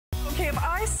Okay, if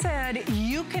I said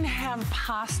you can have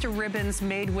pasta ribbons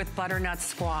made with butternut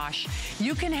squash,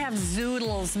 you can have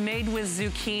zoodles made with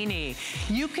zucchini,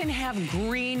 you can have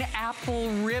green apple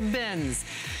ribbons.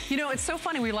 You know, it's so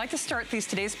funny, we like to start these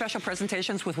today's special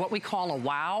presentations with what we call a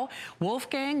wow.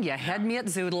 Wolfgang, you had me at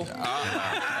zoodle.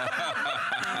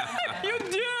 You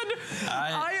did.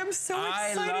 I am so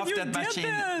excited I love you that did machine.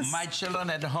 this. My children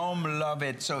at home love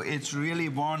it. So it's really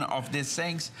one of these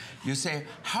things. You say,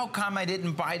 how come I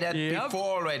didn't buy that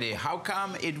before already? How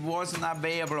come it wasn't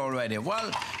available already?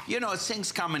 Well, you know,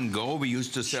 things come and go. We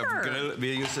used to sell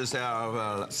we used to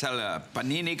sell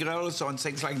panini grills and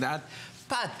things like that.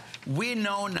 But we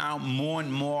know now more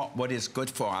and more what is good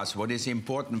for us, what is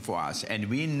important for us. And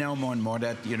we know more and more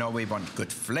that, you know, we want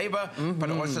good flavor,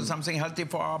 but also something healthy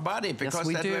for our body, because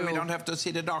that way we don't have to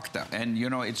see the doctor. And, you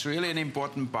know, it's really an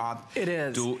important part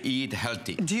to eat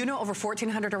healthy. Do you know over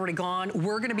 1,400 already gone?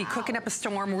 We're going to be cooking up a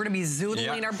storm. We're going to be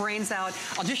zoodling our brains out.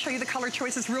 I'll just show you the color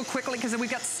choices real quickly because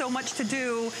we've got so much to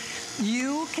do.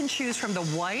 You can choose from the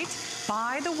white.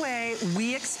 By the way,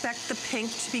 we expect the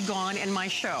pink to be gone in my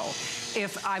show.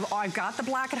 If I've got the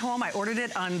black at home, I ordered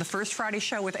it on the first Friday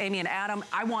show with Amy and Adam.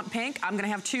 I want pink. I'm going to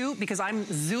have two because I'm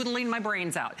zoodling my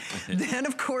brains out. Then,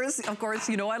 of course,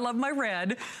 you know I love my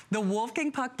red, the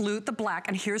Wolfgang Puck blue, the black,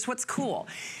 and here's what's cool.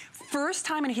 First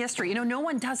time in history, you know, no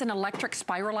one does an electric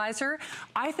spiralizer.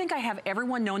 I think I have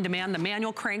everyone known to man, the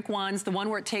manual crank ones, the one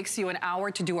where it takes you an hour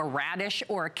to do a radish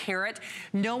or a carrot.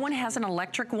 No one has an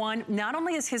electric one. Not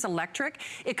only is his electric,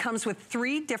 it comes with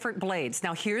 3 different blades.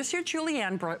 Now here's your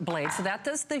julienne blade. So that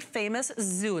does the famous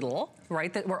zoodle,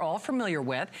 right, that we're all familiar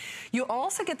with. You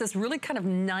also get this really kind of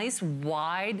nice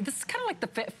wide, this is kind of like the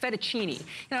fettuccine. You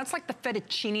know, it's like the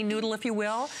fettuccine noodle, if you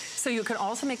will. So you can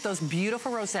also make those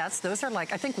beautiful rosettes. Those are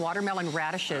like, I think, watermelon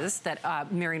radishes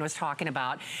that Marion was talking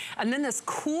about. And then this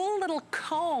cool little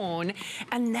cone,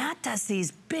 and that does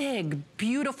these big,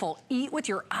 beautiful, eat with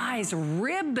your eyes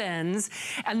ribbons.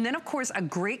 And then, of course, a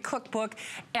great cookbook,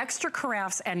 extra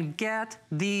carafes, and get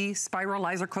the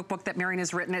spiralizer cookbook that Marion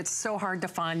has written. It's so hard to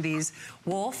find these.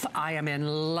 Wolf, I am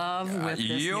in love with this new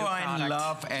product. You are in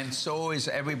love, and so is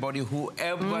everybody who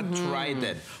ever tried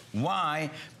it. Why?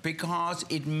 Because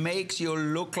it makes you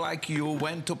look like you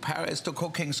went to Paris to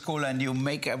cooking school and you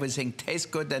make everything taste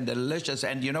good and delicious.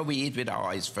 And you know, we eat with our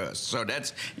eyes first. So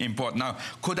that's important. Now,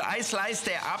 could I slice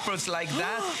the apples like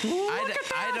that?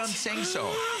 I don't think so.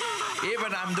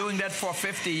 Even I'm doing that for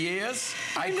 50 years,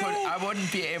 I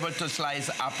wouldn't be able to slice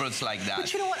apples like that.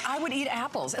 But you know what? I would eat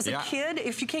apples. As a kid,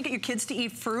 if you can't get your kids to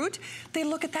eat fruit, they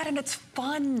look at that and it's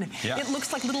fun. It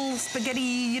looks like little spaghetti,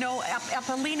 you know,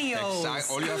 Apollinios.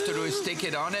 Exactly. All you have to do is stick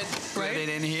it on it, put it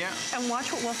in here. And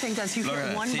watch what Wolfgang does. You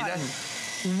hit one button.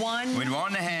 With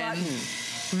one hand.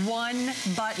 One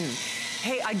button.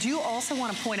 Hey, I do also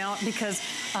want to point out, because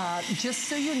just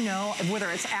so you know, whether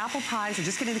it's apple pies or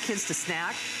just getting the kids to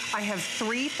snack, I have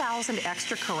 3,000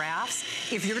 extra carafes.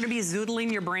 If you're going to be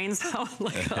zoodling your brains out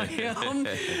like I am,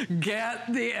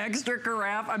 get the extra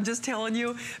carafe. I'm just telling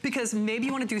you, because maybe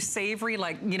you want to do savory,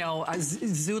 like, you know,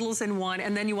 zoodles in one,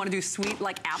 and then you want to do sweet,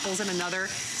 like apples in another.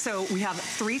 So we have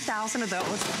 3,000 of those.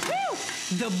 Woo!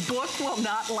 The book will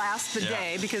not last the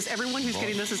day, because everyone who's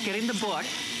getting this is getting the book.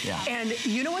 And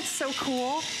you know what's so cool?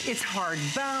 It's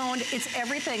hardbound. It's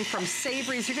everything from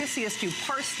savories. You're going to see us do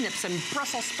parsnips and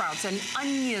Brussels sprouts and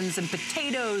onions and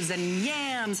potatoes and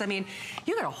yams. I mean,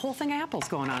 you got a whole thing of apples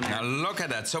going on there. Now look at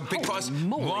that. So because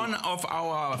one of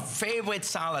our favorite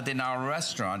salad in our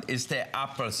restaurant is the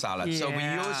apple salad. So we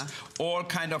use all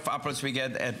kind of apples we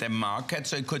get at the market.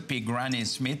 So it could be Granny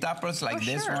Smith apples like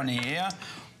this one here.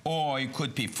 Or it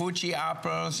could be Fuji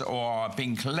apples or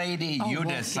Pink Lady, you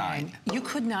decide. You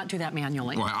could not do that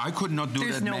manually. Well, I could not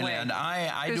do that manually, and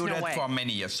I do that for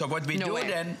many years. So what we do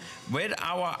then with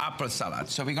our apple salad,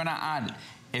 so we're gonna add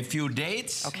a few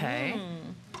dates.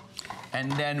 And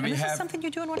then we have... Is this something you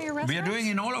do in one of your restaurants? We are doing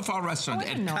in all of our restaurants.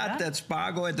 And cut that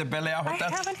espargo at the Bel Air Hotel.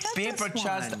 I haven't had People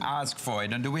just ask for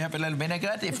it. And do we have a little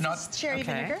vinaigrette? If not... cherry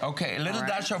vinegar. Okay, a little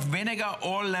dash of vinegar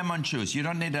or lemon juice. You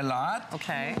don't need a lot.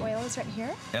 Oil is right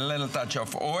here. A little touch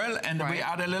of oil, and we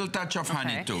add a little touch of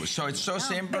honey too. So it's so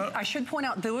simple. I should point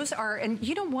out, those are, and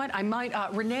you know what, I might,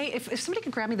 Renee, if somebody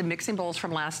could grab me the mixing bowls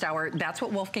from last hour, that's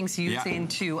what Wolfgang's using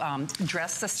to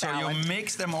dress the salad. So you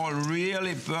mix them all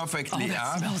really perfectly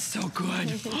up. That smells so good.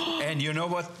 And you know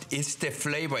what? It's the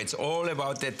flavor. It's all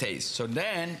about the taste. So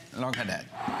then, look at that.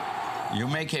 You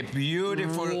make a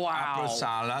beautiful apple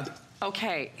salad.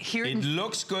 Okay, here it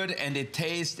looks good and it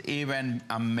tastes even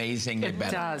amazingly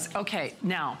better. It does. Okay,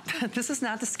 now this is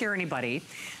not to scare anybody.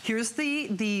 Here's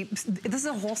this is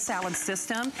a whole salad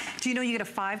system. Do you know you get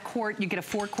a 5-quart, you get a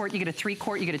 4-quart, you get a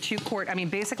 3-quart, you get a 2-quart. I mean,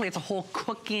 basically it's a whole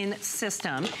cooking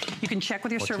system. You can check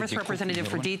with your service representative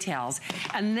for details.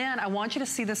 And then I want you to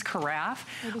see this carafe.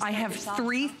 I have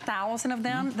 3,000 of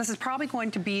them. This is probably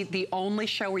going to be the only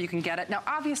show where you can get it. Now,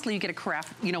 obviously you get a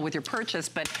carafe, you know, with your purchase,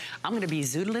 but I'm gonna be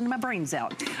zoodling my brains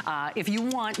out. If you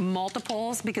want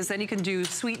multiples, because then you can do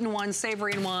sweet in one,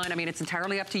 savory in one. I mean, it's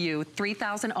entirely up to you.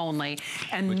 3,000 only.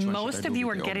 And most of you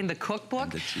are getting the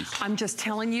cookbook. I'm just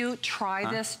telling you, try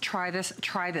this, try this,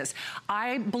 try this.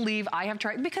 I believe I have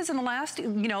tried, because in the last,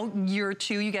 you know, year or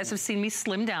two, you guys have seen me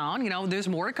slim down. You know, there's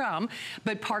more to come.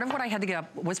 But part of what I had to get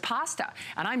up was pasta,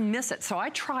 and I miss it. So I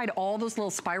tried all those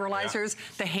little spiralizers,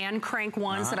 the hand crank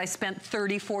ones that I spent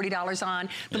 $30, $40 on,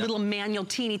 the little manual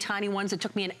teeny tiny ones that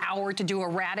took me an hour to do a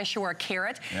radish or a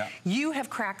carrot. You have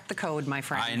cracked the code, my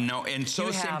friend. I know, and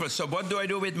so simple. So what do I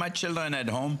do with my children at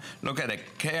home? Look at the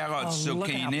carrots,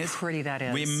 zucchinis. Look how pretty that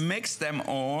is. We mix them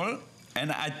all,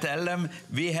 and I tell them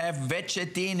we have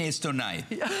vegetinis tonight.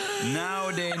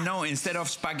 Now they know, instead of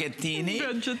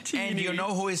spaghettini. And you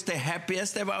know who is the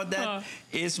happiest about that?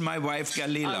 Is my wife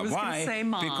Galila. Why? Say,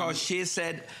 Mom. Because she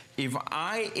said, if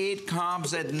I eat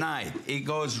carbs at night, it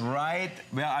goes right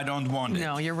where I don't want it.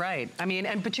 No, you're right. I mean,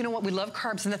 but you know what? We love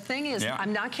carbs. And the thing is,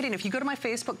 I'm not kidding. If you go to my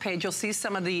Facebook page, you'll see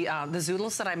some of the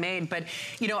zoodles that I made. But,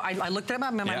 you know, I looked at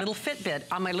them on my little Fitbit.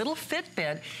 On my little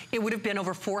Fitbit, it would have been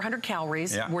over 400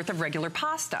 calories worth of regular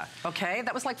pasta, okay?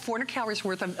 That was like 400 calories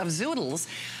worth of zoodles.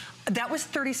 That was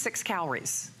 36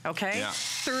 calories, okay?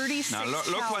 36 now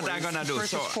look what I'm gonna do.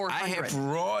 So 400. I have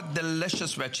raw,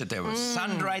 delicious vegetables,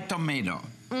 sun-dried tomato.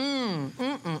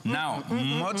 Now,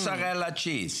 mozzarella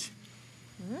cheese.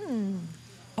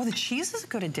 Oh, the cheese is a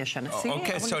good addition. See,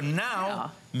 okay, so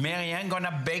now Marianne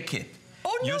gonna bake it.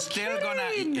 Oh, no You're still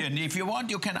kidding. and if you want,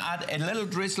 you can add a little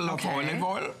drizzle of olive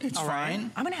oil. It's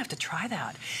fine. I'm gonna have to try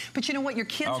that. But you know what? Your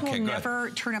kids will never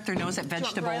turn up their nose at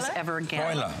vegetables ever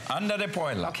again. Boiler, under the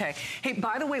boiler. Okay. Hey,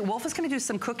 by the way, Wolf is gonna do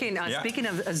some cooking. Speaking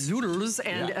of zoodles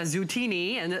and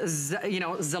zucchini and, you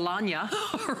know, zalanya,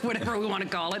 or whatever we want to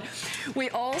call it, we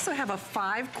also have a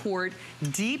 5-quart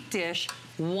deep dish,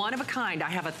 one of a kind. I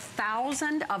have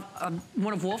 1,000 of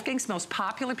one of Wolfgang's most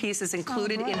popular pieces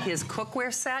included in his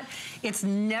cookware set. It's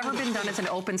never been done as an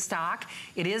open stock.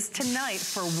 It is tonight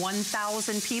for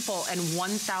 1,000 people and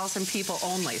 1,000 people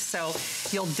only. So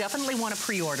you'll definitely want to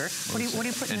pre-order. What are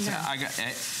you putting in there?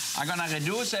 I'm gonna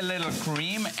reduce a little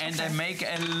cream and then make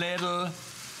a little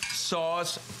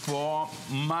sauce for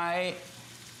my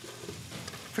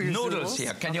noodles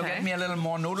here. Can you get me a little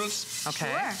more noodles? Okay.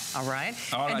 Sure. All right.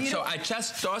 All right. So I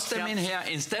just toss them in here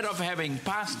instead of having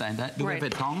pasta. And that, do we have a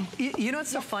tongue? You know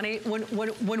what's so funny?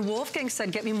 When Wolfgang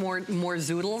said, "Get me more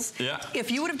zoodles,"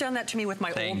 if you would have done that to me with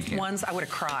my old ones, I would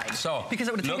have cried. So because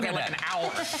it would have taken me like an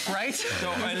hour, right? So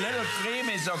a little cream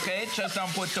is okay. Just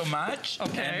don't put too much.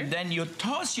 Okay. And then you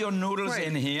toss your noodles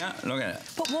in here. Look at it.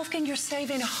 But Wolfgang, you're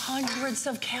saving hundreds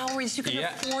of calories. You can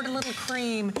afford a little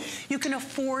cream. You can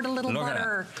afford a little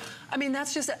butter. I mean,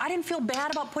 that's just, I didn't feel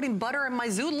bad about putting butter in my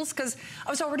zoodles because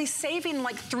I was already saving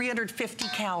like 350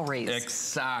 calories.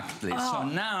 Exactly. So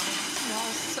now,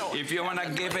 if you want to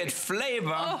give it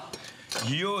flavor,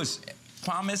 use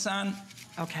Parmesan.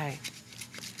 Okay.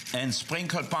 And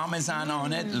sprinkle Parmesan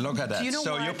on it. Look at that.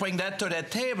 So you bring that to the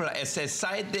table as a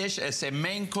side dish, as a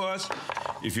main course.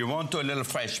 If you want to, a little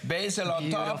fresh basil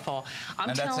on top. Beautiful.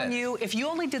 I'm telling you, if you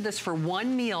only did this for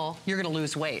one meal, you're going to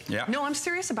lose weight. No, I'm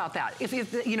serious about that. If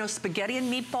you know, spaghetti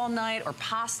and meatball night or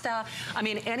pasta, I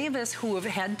mean, any of us who have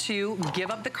had to give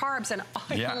up the carbs, and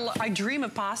I dream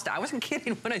of pasta. I wasn't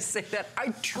kidding when I say that.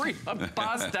 I dream of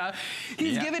pasta.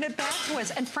 He's giving it back to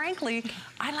us. And frankly,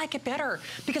 I like it better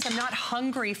because I'm not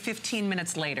hungry 15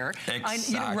 minutes later.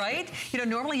 Exactly. You know, right? You know,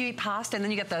 normally you eat pasta and then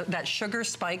you get that sugar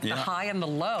spike, the high and the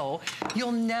low.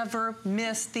 You'll never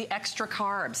miss the extra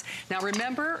carbs. Now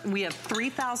remember, we have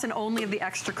 3,000 only of the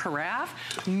extra carafe.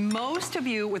 Most of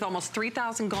you, with almost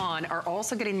 3,000 gone, are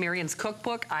also getting Marianne's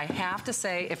cookbook. I have to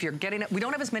say, if you're getting it, we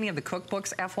don't have as many of the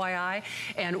cookbooks, FYI,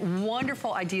 and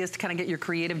wonderful ideas to kind of get your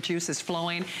creative juices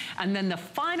flowing. And then the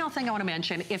final thing I want to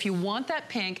mention, if you want that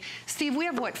pink, Steve, we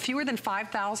have what, fewer than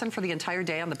 5,000 for the entire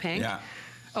day on the pink?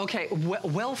 Okay,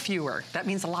 well fewer. That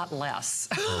means a lot less,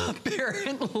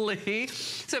 apparently.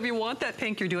 So if you want that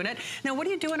pink, you're doing it. Now, what are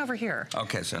you doing over here?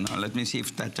 Okay, so now let me see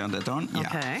if that turned it on.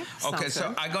 Okay. Yeah. Okay, so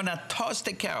good. I'm gonna toss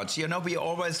the carrots. You know, we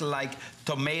always like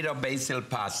tomato basil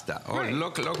pasta. Oh, right.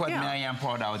 look what Marianne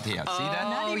poured out here. See that?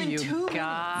 Not even 2 minutes. Look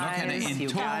at it in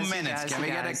 2 minutes. Can we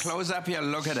get a close up here?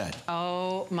 Look at that.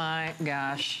 Oh my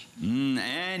gosh.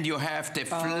 And you have the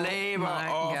flavor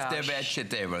of the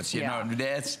vegetables. You know,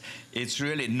 it's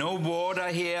really no water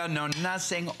here, no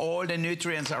nothing. All the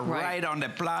nutrients are right on the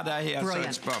platter here. Brilliant. So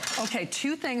it's perfect. Okay,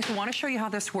 2 things. I want to show you how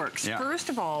this works. Yeah. First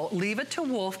of all, leave it to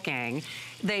Wolfgang.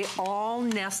 They all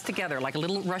nest together like a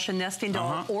little Russian nesting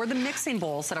doll, or the mixing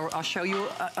bowls that I'll show you,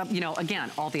 you know,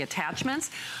 again, all the attachments.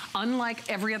 Unlike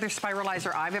every other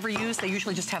spiralizer I've ever used, they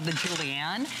usually just have the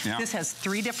julienne. Yeah. This has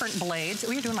 3 different blades.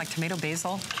 Oh, you're doing like tomato,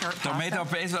 basil, carrot pasta? Tomato,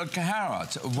 basil,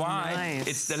 carrots. Why? Nice.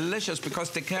 It's delicious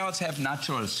because the carrots have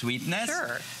natural sweetness.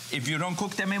 Sure. If you don't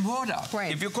cook them in water.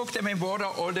 Right. If you cook them in water,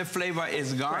 all the flavor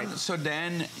is gone. So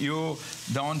then you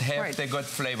don't have the good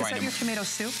flavor anymore. Is that your tomato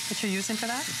soup that you're using for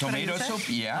that? Tomato soup,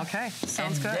 yeah. Okay,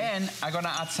 sounds good. And then I'm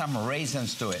gonna add some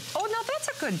raisins to it. Oh, now that's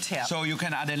a good tip. So you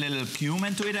can add a little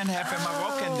cumin to it and have a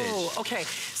Moroccan dish. Okay.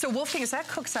 So Wolfgang, as that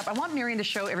cooks up, I want Marianne to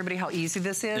show everybody how easy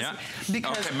this is. Yeah.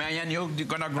 Because okay, Marianne, you're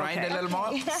gonna grind a little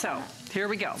more? So, here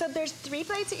we go. So there's 3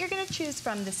 plates that you're gonna choose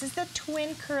from. This is the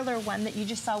twin curler one that you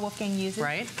just saw Wolfgang uses.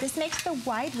 Right. This makes the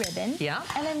wide ribbon. Yeah.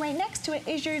 And then right next to it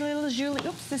is your little julienne.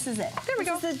 Oops, this is it. There we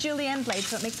go. This is the julienne blade,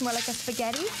 so it makes more like a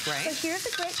spaghetti. Right. So here's the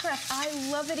great craft. I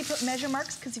love that he put measure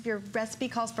marks, because if your recipe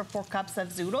calls for 4 cups of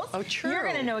zoodles, you're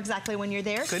gonna know exactly when you're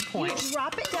there. Good point. You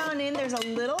drop it down in, there's a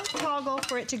little toggle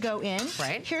for it to go in.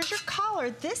 Right. Here's your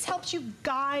collar. This helps you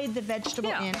guide the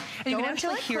vegetable in. And you can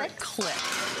actually hear it clicks.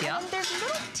 click. And then there's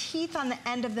little teeth on the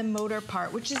end of the motor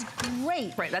part, which is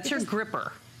great. Right, that's your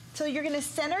gripper. So you're gonna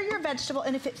center your vegetable,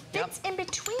 and if it fits in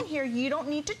between here, you don't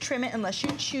need to trim it unless you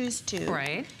choose to.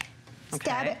 Right.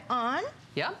 Stab it on.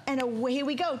 Yep. And away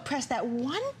we go. Press that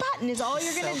one button is all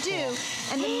you're gonna do.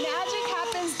 And the magic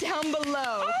happens down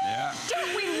below. Yeah.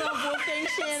 Don't we love Wolfgang,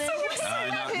 Shannon?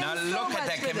 Now look at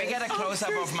that. Can we get a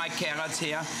close-up of my carrots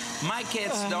here? My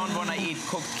kids don't want to eat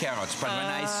cooked carrots, but when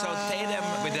I saute them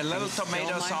with a little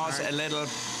tomato sauce, a little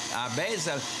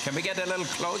basil, can we get a little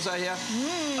closer here?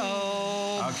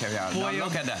 Oh, okay, yeah. boy, now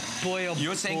look at that. Boy, oh,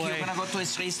 you think you're gonna go to a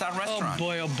 3-star restaurant? Oh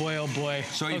boy, oh boy, oh boy.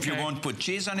 So if you won't put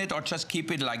cheese on it or just keep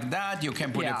it like that, you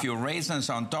can put a few raisins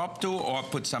on top too, or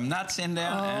put some nuts in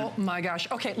there. Oh my gosh.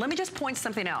 Okay, let me just point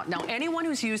something out. Now, anyone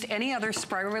who's used any other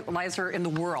spiralizer in the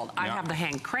world, I have the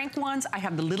hand crank ones, I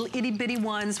have the little itty bitty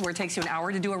ones where it takes you an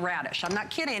hour to do a radish. I'm not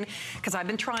kidding, because I've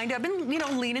been you know,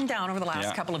 leaning down over the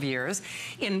last couple of years.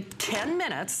 In 10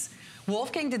 minutes,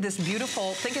 Wolfgang did this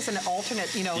beautiful, think it's an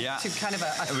alternate, you know, to kind of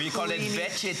a we call it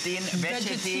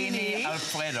veggettini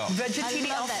Alfredo. Veggettini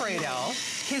Alfredo.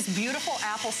 His beautiful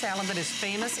apple salad that is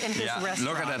famous in his restaurant.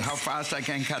 Look at that, how fast I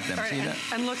can cut them. See that?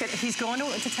 And look at, he's going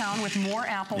to town with more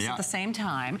apples at the same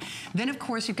time. Then, of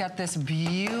course, you've got this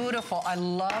beautiful, I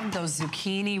love those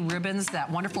zucchini ribbons,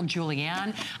 that wonderful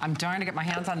julienne. I'm dying to get my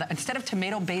hands on that. Instead of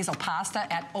tomato basil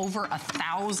pasta at over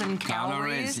 1,000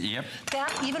 calories. Yep.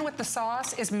 That, even with the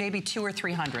sauce, is maybe 200 or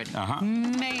 300.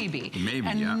 Maybe.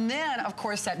 And then, of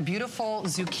course, that beautiful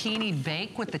zucchini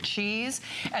bake with the cheese.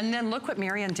 And then look what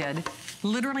Marianne did.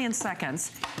 Literally in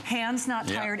seconds. Hands not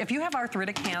tired. If you have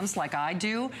arthritic hands like I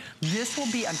do, this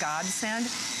will be a godsend.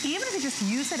 Even if you just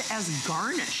use it as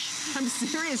garnish. I'm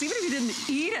serious. Even if you didn't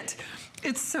eat it.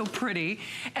 It's so pretty.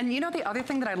 And you know the other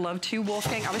thing that I love too,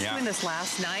 Wolfgang? I was doing this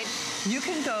last night. You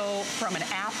can go from an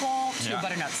apple to a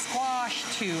butternut squash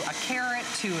to a carrot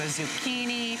to a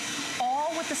zucchini,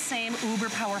 all with the same uber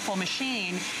powerful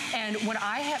machine. And when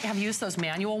I have used those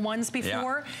manual ones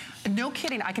before, no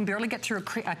kidding, I can barely get through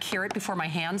a carrot before my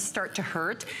hands start to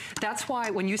hurt. That's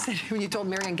why when you told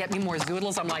Marianne, get me more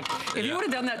zoodles, I'm like, if you would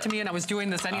have done that to me and I was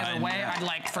doing this any other way, I'd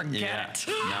like, forget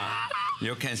it.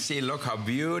 You can see, look how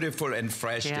beautiful and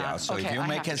fresh they are. So if you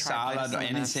make a salad or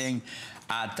anything,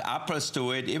 add apples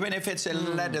to it, even if it's a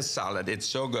lettuce salad, it's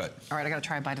so good. All right, I gotta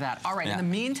try a bite of that. All right, in the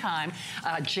meantime,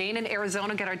 Jane in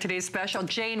Arizona got our today's special.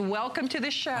 Jane, welcome to the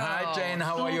show. Hi, Jane,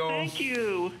 how are you? Thank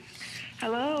you.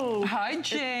 Hello. Hi,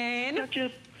 Jane.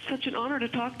 It's such an honor to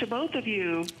talk to both of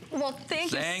you. Well,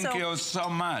 thank you so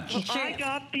much. Well, I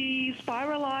got the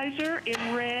spiralizer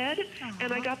in red,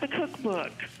 and I got the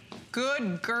cookbook.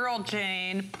 Good girl,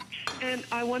 Jane. And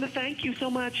I want to thank you so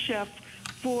much, Chef,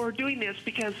 for doing this,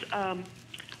 because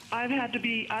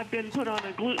I've been put on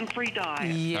a gluten-free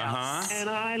diet. Yes. And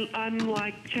I'm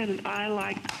like Shannon, I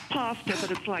like pasta,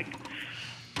 but it's like,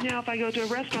 now if I go to a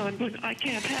restaurant, I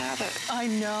can't have it. I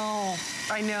know.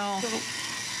 So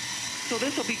So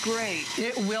this will be great.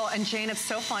 It will. And Jane, it's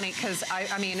so funny because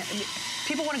I mean,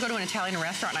 people want to go to an Italian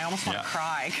restaurant and I almost want to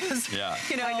cry because,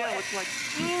 you know. I know, it's like,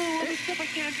 oh, this stuff I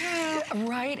can't have.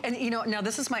 Right. And, you know, now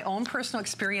this is my own personal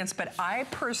experience, but I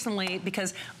personally,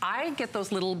 because I get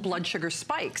those little blood sugar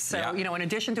spikes. So, you know, in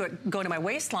addition to it going to my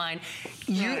waistline,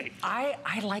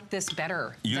 I like this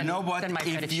better You know what? than my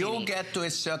if fettuccine. you get to a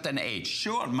certain age,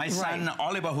 sure, my son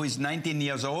Oliver, who is 19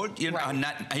 years old, you know,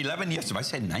 not 11 years, I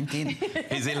said 19,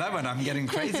 he's 11, I'm getting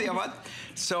crazy about.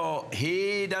 So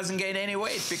he doesn't gain any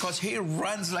weight because he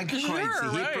runs like crazy.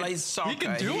 He plays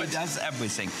soccer, he does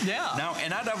everything. Now,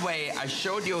 another way, I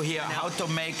showed you here how to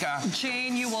make a...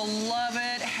 Jane, you will love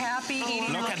it. Happy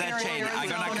eating. Look at that, Jane. I'm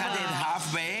going to cut it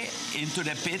halfway into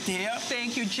the pit here.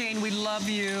 Thank you, Jane. We love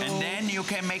you. And then you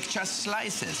can make just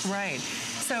slices. Right.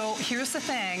 So here's the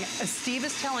thing. Steve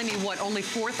is telling me, what, only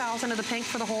 4,000 of the pink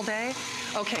for the whole day?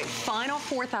 Okay, final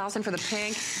 4,000 for the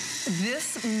pink.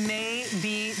 This may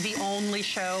be the only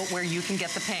show where you can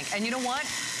get the pink. And you know what?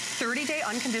 30-day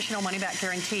unconditional money-back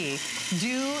guarantee. Do,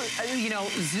 you know,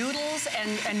 zoodles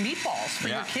and meatballs for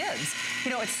your kids. You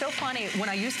know, it's so funny. When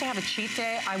I used to have a cheat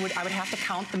day, I would have to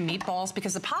count the meatballs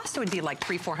because the pasta would be like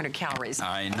 300-400 calories.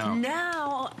 I know.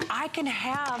 Now, I can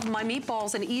have my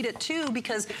meatballs and eat it too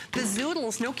because the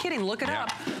zoodles, no kidding, look it up.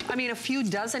 I mean, a few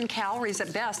dozen calories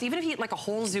at best. Even if you eat like a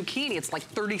whole zucchini, it's like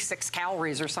 36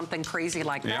 calories or something crazy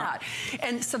like that.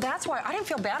 And so that's why I didn't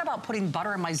feel bad about putting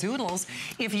butter in my zoodles.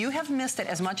 If you have missed it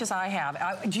as much as I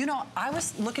have, do you know, I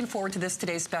was looking forward to this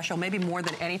today's special, maybe more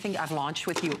than anything I've launched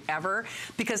with you ever,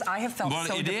 because I have felt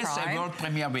so deprived. It is a world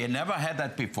premiere. We never had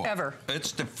that before. Ever.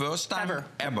 It's the first time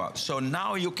ever. So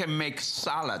now you can make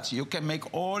salads. You can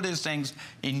make all these things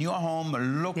in your home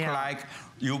look like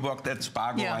you worked at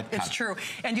Spargo. Yeah, it's true.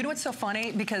 And you know what's so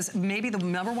funny? Because maybe the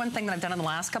number one thing that I've done in the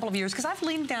last couple of years, because I've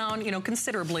leaned down, you know,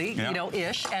 considerably, you know,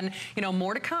 and, you know,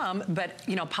 more to come. But,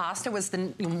 you know, pasta was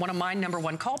one of my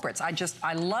 #1 culprits.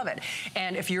 I love it.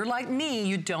 And if you're like me,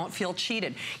 you don't feel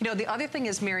cheated. You know, the other thing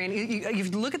is, Marion, you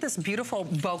look at this beautiful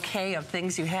bouquet of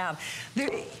things you have.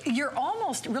 You're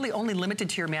almost really only limited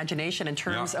to your imagination in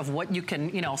terms of what you can,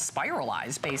 you know,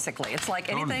 spiralize, basically. It's like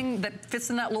anything that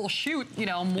fits in that little chute, you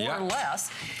know, more or less.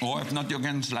 Or if not, you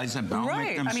can slice them down,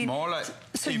 make them smaller.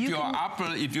 So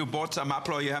if you bought some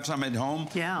apple or you have some at home,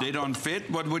 they don't fit,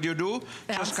 what would you do?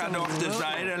 Just cut off the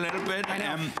side a little bit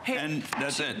and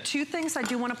that's it. Two things I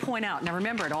do want to point out. Now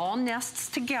remember, it all nests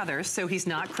together, so he's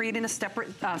not creating a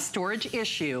separate storage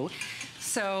issue.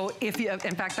 So if you,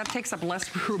 in fact, that takes up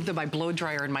less room than my blow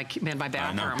dryer in my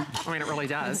bathroom. I mean, it really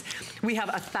does. We have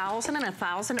 1,000 and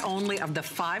 1,000 only of the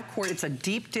 5-quart. It's a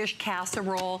deep dish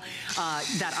casserole.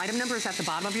 That item number is at the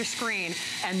bottom of your screen.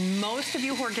 And most of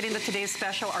you who are getting the today's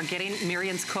special are getting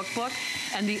Marion's cookbook.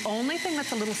 And the only thing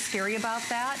that's a little scary about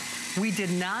that, we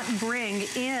did not bring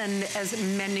in as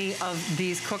many of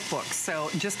these cookbooks. So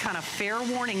just kind of fair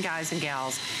warning, guys and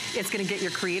gals. It's going to get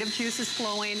your creative juices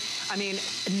flowing. I mean,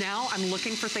 now I'm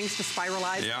looking for things to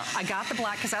spiralize. I got the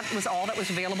black because that was all that was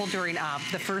available during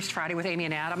the first Friday with Amy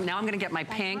and Adam. Now I'm going to get my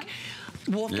pink.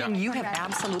 Wolfgang, you have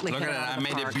absolutely look at that. I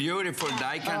made a beautiful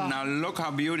daikon. Now look how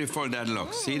beautiful that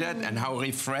looks. See that? And how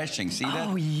refreshing. See that?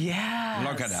 Oh, yes.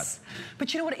 Look at that.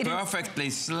 But you know what? Perfectly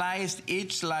sliced.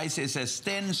 Each slice is as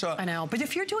thin. So I know. But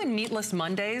if you're doing meatless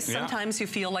Mondays, sometimes you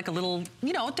feel like a little,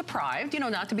 you know, deprived, you know,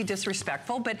 not to be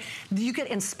disrespectful, but you get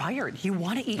inspired. You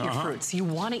want to eat your fruits. You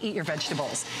want to eat your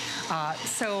vegetables.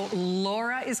 So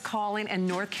Laura is calling in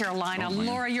North Carolina.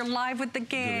 Laura, you're live with the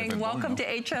gang. Welcome to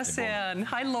HSN.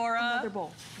 Hi, Laura.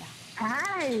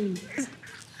 Hi.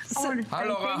 Hi,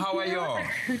 Laura. How are you?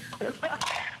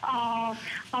 I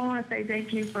want to say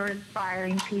thank you for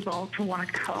inspiring people to want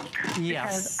to cook.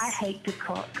 Yes. Because I hate to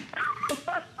cook.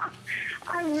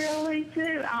 I really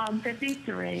do. I'm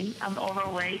 53. I'm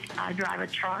overweight. I drive a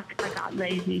truck. I got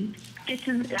lazy.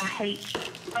 Kitchen, I hate.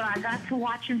 But I got to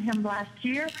watching him last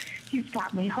year. He's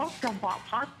got me hooked. I bought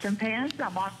pots and pans. I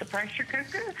bought the pressure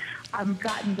cooker. I've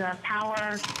gotten the power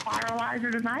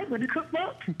spiralizer tonight with a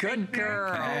cookbook. Good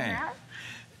girl.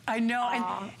 I know,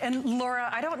 and Laura,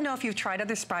 I don't know if you've tried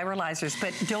other spiralizers,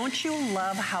 but don't you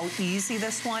love how easy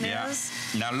this one is?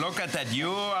 Now look at that. You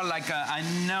are like I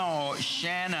know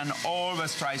Shannon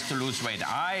always tries to lose weight.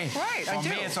 For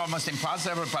me, it's almost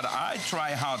impossible, but I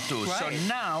try hard too. So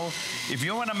now, if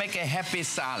you want to make a happy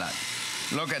salad,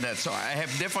 look at that. So I have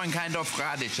different kind of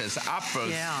radishes,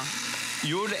 apples.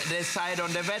 You decide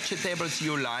on the vegetables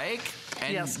you like,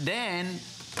 and then.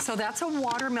 So that's a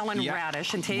watermelon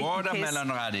radish. And watermelon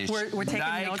radish. We're taking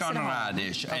notes at home.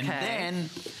 radish. And then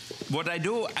what I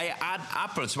do, I add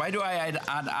apples. Why do I add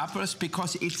apples?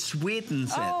 Because it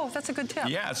sweetens it. Oh, that's a good tip.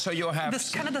 Yeah, so you have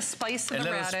this kind of the spice of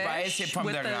the radish. A little spicy from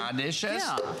the radishes.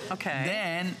 Yeah, okay.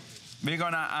 Then we're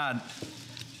gonna add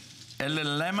a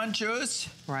little lemon juice.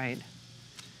 Right.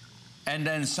 And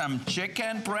then some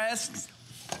chicken breast.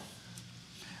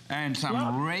 And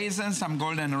some raisins, some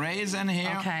golden raisin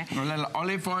here. Okay. A little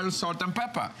olive oil, salt, and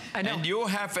pepper. I know. And you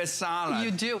have a salad.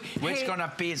 You do. Which is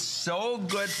gonna be so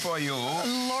good for you.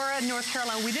 Laura, North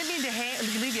Carolina, we didn't mean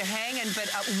to leave you hanging, but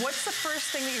what's the first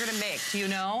thing that you're gonna make? Do you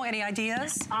know? Any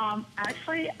ideas?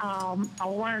 Actually, I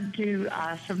want to do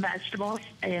some vegetables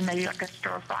and maybe like a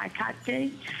stir-fry type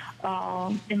thing.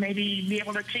 And maybe be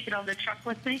able to take it on the truck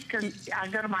with me because I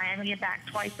go to Miami and back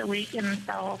twice a week, and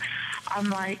so I'm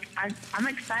like, I'm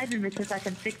excited because I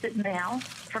can fix it now,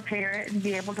 prepare it, and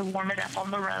be able to warm it up on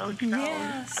the road. So,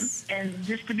 yes. And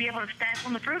just to be able to stack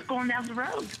on the fruit going down the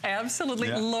road. Absolutely.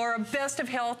 Yeah. Laura, best of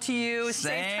health to you.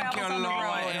 Safe travels on the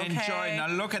road. Enjoy. Now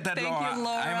look at that, Thank you,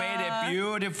 Laura. I made a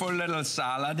beautiful little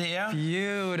salad here.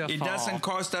 Beautiful. It doesn't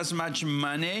cost us much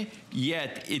money,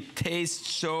 yet it tastes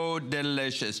so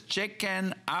delicious.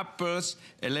 Chicken, apples,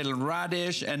 a little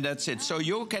radish, and that's it. So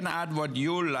you can add what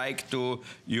you like to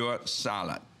your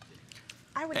salad.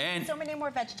 I would eat so many more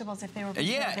vegetables if they were.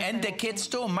 Yeah, and the kids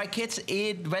too. My kids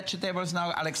eat vegetables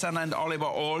now, Alexander and Oliver,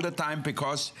 all the time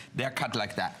because they're cut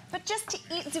like that. But just to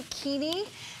eat zucchini,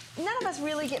 none of us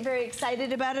really get very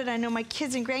excited about it. I know my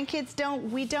kids and grandkids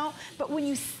don't, we don't. But when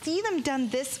you see them done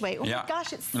this way, oh my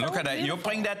gosh, it's so Look at that. beautiful. You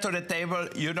bring that to the table,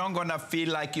 you're not gonna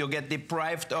feel like you get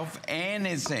deprived of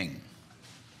anything.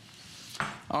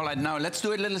 All right, now let's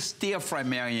do a little stir fry,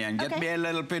 Marianne. Get me a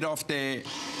little bit of the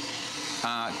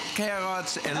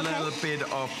carrots, a little bit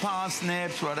of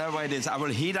parsnips, whatever it is. I will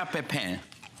heat up a pan.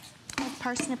 I have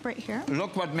parsnip right here.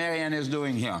 Look what Marianne is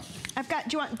doing here. I've got,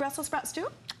 do you want Brussels sprouts too?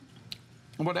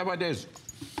 Whatever it is.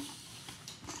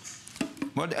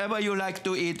 Whatever you like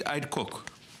to eat, I'd cook.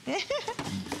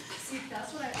 See,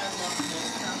 that's what I love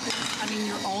most about this. I mean,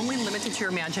 you're only limited to your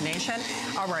imagination.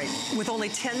 All right, with only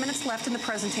 10 minutes left in the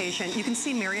presentation, you can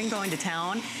see Marion going to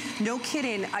town. No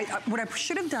kidding. What I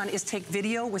should have done is take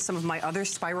video with some of my other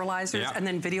spiralizers and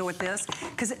then video with this,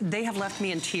 because they have left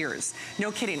me in tears.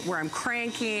 No kidding, where I'm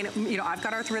cranking, you know, I've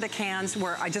got arthritic hands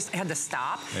where I just had to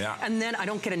stop. And then I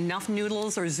don't get enough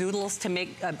noodles or zoodles to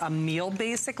make a meal,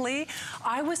 basically.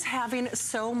 I was having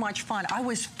so much fun. I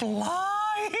was flying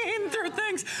through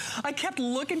things. I kept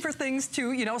looking for things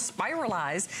to, you know,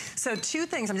 spiralize. So two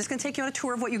things. I'm just going to take you on a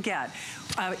tour of what you get.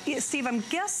 Steve, I'm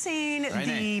guessing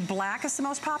the black is the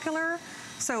most popular.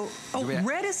 So,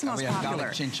 red is the most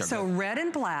popular. So red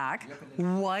and black,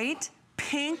 white,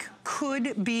 pink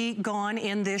could be gone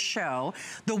in this show.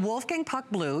 The Wolfgang Puck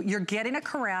Blue, you're getting a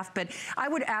carafe, but I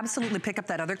would absolutely pick up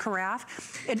that other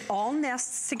carafe. It all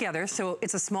nests together, so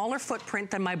it's a smaller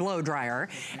footprint than my blow dryer.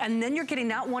 And then you're getting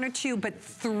not one or two, but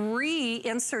 3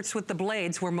 inserts with the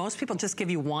blades, where most people just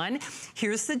give you one.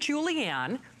 Here's the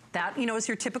Julienne. That, you know, is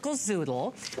your typical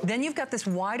zoodle. Then you've got this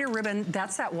wider ribbon.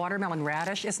 That's that watermelon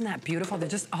radish. Isn't that beautiful? They're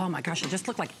just, oh my gosh, they just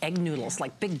look like egg noodles,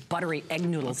 like big buttery egg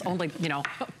noodles, only, you know,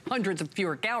 hundreds of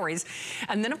fewer calories.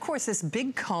 And then, of course, this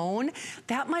big cone,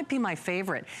 that might be my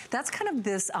favorite. That's kind of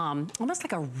this, almost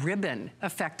like a ribbon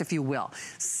effect, if you will.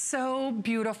 So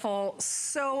beautiful,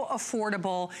 so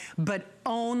affordable, but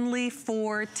only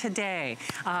for today.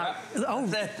 Now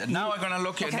we're gonna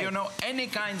look at, you know, any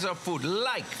kinds of food,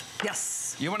 like.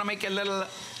 Yes. You wanna make a little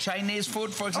Chinese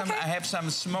food, for example? I have some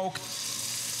smoked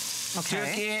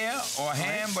turkey here, or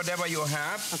ham, whatever you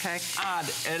have. Add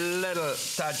a little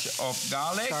touch of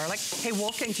garlic. Hey,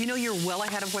 Wolfgang, do you know you're well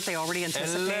ahead of what they already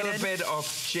anticipated? A little bit of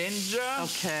ginger.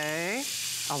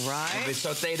 All right. And we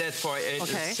saute that for a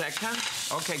second.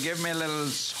 Okay, give me a little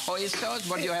soy sauce.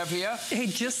 What do you have here? Hey,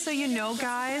 just so you know,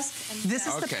 guys, this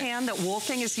is the pan that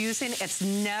Wolfgang is using. It's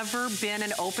never been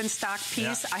an open stock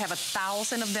piece. I have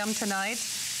 1,000 of them tonight.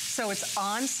 So it's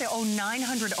on sale,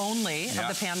 900 only of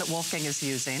the pan that Wolfgang is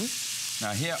using.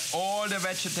 Now here, all the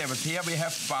vegetables. Here we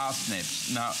have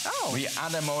parsnips. Now, we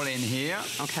add them all in here.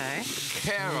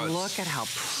 Carrots. Look at how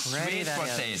pretty that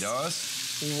is. Sweet potatoes.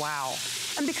 Wow.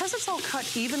 And because it's all cut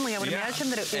evenly, I would imagine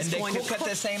that it is going to cook. And they cook at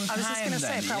the same time. I was just going to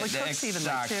say, it probably cooks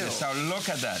evenly, too. So look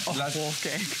at that.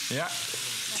 Wolfgang.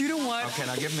 Do you know what? Okay,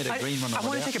 now give me the green one over I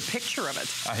want to there. take a picture of it.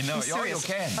 I know. Oh, you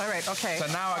can. All right, So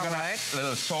now I'm going to add a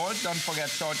little salt. Don't forget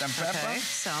salt and pepper.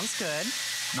 Sounds good.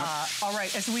 All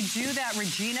right, as we do that,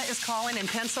 Regina is calling in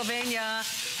Pennsylvania.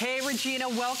 Hey, Regina,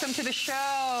 welcome to the show.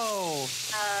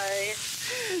 Hi.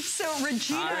 So,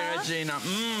 Regina. Hi, Regina.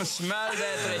 Smell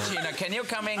that, Regina. Can you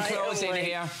come in close in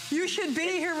here? You should be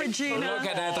here, Regina. Look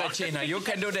at that, Regina. You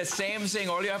can do the same thing.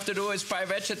 All you have to do is buy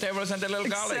vegetables and a little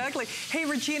garlic. Exactly. Hey,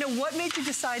 Regina, what made you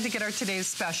decide to get our today's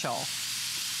special?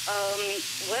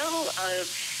 Well,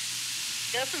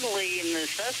 definitely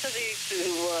necessity to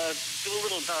do a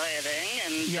little dieting,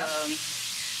 and I'm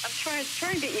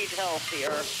trying to eat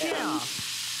healthier. Yeah.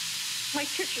 My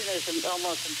kitchen is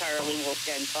almost entirely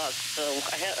Wolfgang Puck, so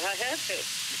I had to.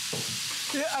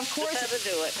 Yeah, of course. Just had to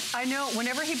do it. I know.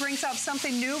 Whenever he brings out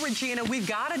something new, Regina, we've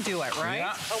got to do it, right?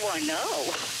 Yeah. Oh, I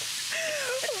know.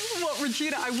 Well,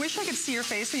 Regina, I wish I could see your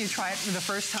face when you try it for the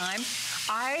first time.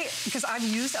 Because I've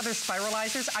used other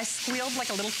spiralizers, I squealed like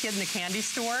a little kid in the candy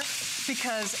store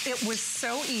because it was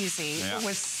so easy, it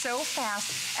was so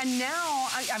fast, and now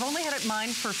I've only had it mine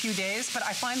for a few days, but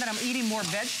I find that I'm eating more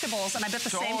vegetables, and I bet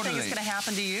the same thing is going to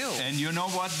happen to you. And you know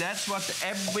what? That's what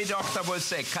every doctor will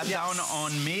say. Cut down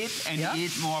on meat and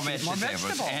eat more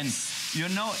vegetables. And you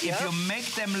know, if you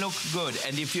make them look good,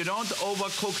 and if you don't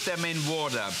overcook them in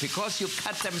water, because you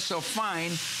cut them so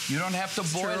fine, you don't have to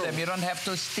boil them, you don't have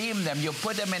to steam them. You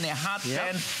put them in a hot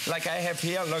pan like I have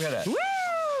here. Look at that. Woo!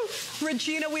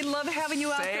 Regina, we love having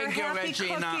you out there. Happy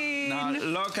Regina. cooking. Now,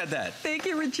 look at that. Thank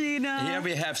you, Regina. Here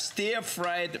we have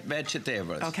stir-fried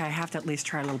vegetables. Okay, I have to at least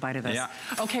try a little bite of this. Yeah.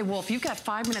 Okay, Wolf, you've got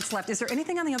 5 minutes left. Is there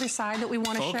anything on the other side that we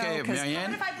want to show? Okay, Marianne.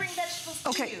 What if I bring vegetables to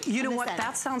Okay, you know what?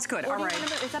 That sounds good. All right.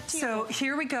 It's up to you. So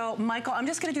here we go. Michael, I'm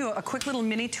just going to do a quick little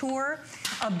mini tour.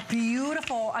 A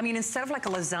beautiful, I mean, instead of like a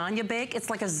lasagna bake, it's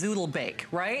like a zoodle bake,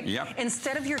 right? Yep.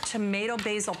 Instead of your tomato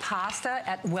basil pasta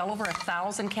at well over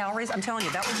 1,000 calories, I'm telling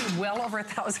you, that would be well over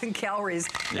 1,000 calories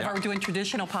if I were doing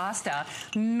traditional pasta,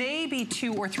 maybe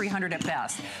 200 or 300 at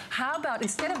best. How about,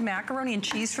 instead of macaroni and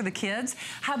cheese for the kids,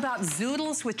 how about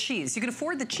zoodles with cheese? You can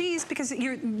afford the cheese because it's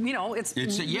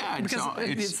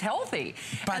healthy.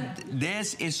 But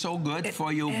this is so good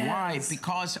for you. Why?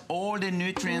 Because all the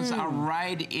nutrients are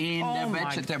right in the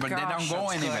vegetable. They don't go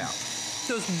anywhere.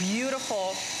 Those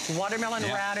beautiful watermelon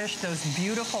radish, those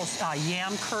beautiful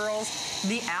yam curls,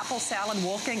 the apple salad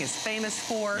Wolfgang is famous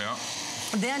for.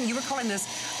 Then you were calling this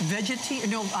vegetini,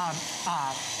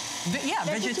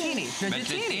 vegetini.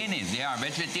 Vegetinis,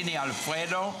 vegetini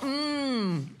Alfredo.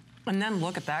 And then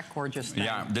look at that gorgeous thing.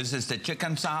 Yeah, this is the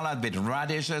chicken salad with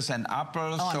radishes and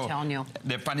apples. Oh, I'm telling you.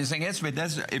 The funny thing is with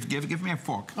this, give me a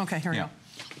fork. Okay, here we go.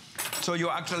 So you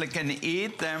actually can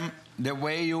eat them the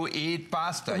way you eat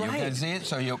pasta. You can see it,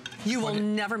 so you will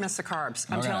never miss the carbs.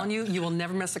 I'm telling you, you will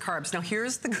never miss the carbs. Now,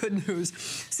 here's the good news.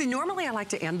 See, normally I like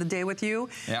to end the day with you,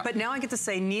 but now I get to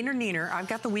say, neener, I've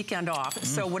got the weekend off,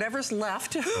 so whatever's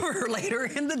left for later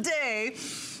in the day,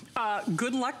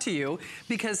 good luck to you,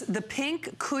 because the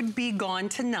pink could be gone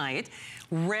tonight.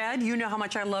 Red, you know how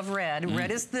much I love red.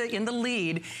 Red is in the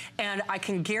lead, and I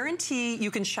can guarantee you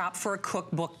can shop for a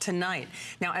cookbook tonight.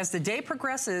 Now, as the day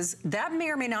progresses, that may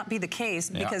or may not be the case,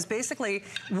 because basically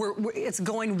it's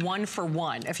going 1 for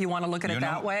 1, if you want to look at it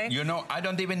that way. You know, I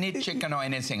don't even need chicken or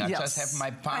anything. I just have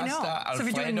my pasta Alfredo. So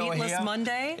if you're doing Meatless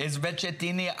Monday, it's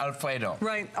Veggetini Alfredo.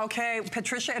 Right, okay.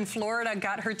 Patricia in Florida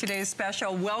got her today's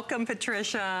special. Welcome,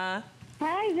 Patricia.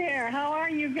 Hi there. How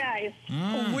are you guys?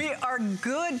 We are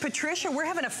good. Patricia, we're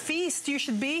having a feast. You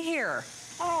should be here.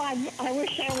 Oh, I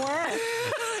wish I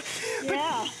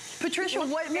were. Patricia,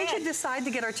 what made you decide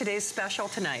to get our today's special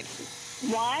tonight?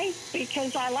 Why?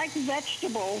 Because I like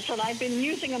vegetables, and I've been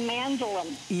using a mandolin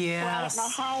for I don't know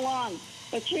how long.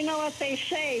 But you know what they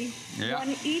say,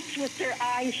 one eats with their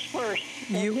eyes first.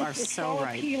 You are so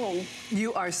right. Appealing.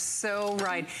 You are so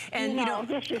right. And you know,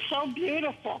 this is so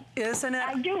beautiful. Isn't it?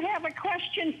 I do have a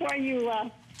question for you,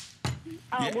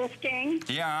 Wolfgang.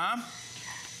 Yeah.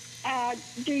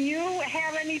 Do you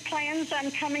have any plans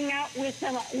on coming out with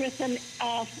an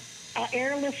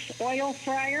airless oil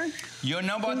fryer? You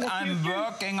know what? I'm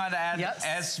working on that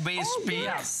as we speak.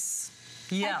 Yes.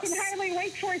 I can hardly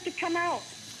wait for it to come out.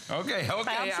 Okay.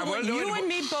 Absolutely. I will do you and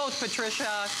me both,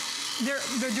 Patricia.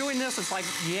 They're doing this. It's like,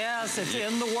 yes, it's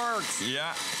in the works.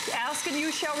 Yeah. Ask and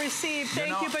you shall receive.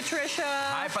 Thank you, Patricia.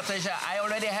 Hi, Patricia. I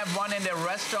already have one in the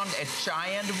restaurant, a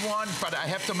giant one, but I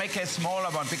have to make a smaller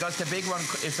one because the big one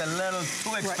is a little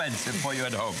too expensive for you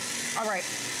at home. All right.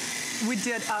 We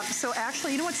did. So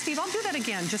actually, you know what, Steve? I'll do that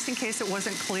again just in case it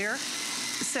wasn't clear.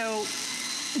 So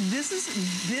this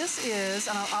is,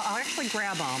 and I'll actually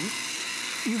grab them.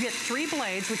 You get 3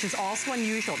 blades, which is also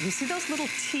unusual. You see those little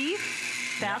teeth?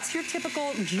 That's your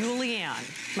typical julienne.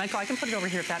 Michael, I can put it over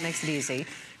here if that makes it easy.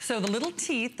 So the little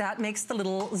teeth, that makes the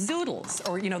little zoodles,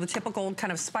 or, you know, the typical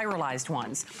kind of spiralized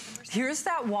ones. Here's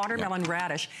that watermelon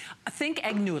radish. Think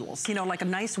egg noodles, you know, like a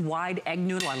nice wide egg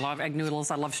noodle. I love egg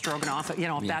noodles. I love stroganoff, you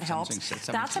know, if that helps.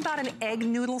 That's about an egg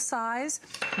noodle size.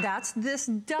 That's this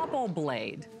double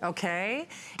blade, okay?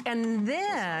 And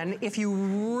then, if you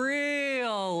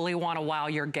really want to wow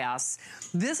your guests,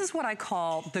 this is what I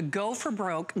call the go for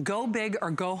broke, go big or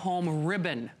go home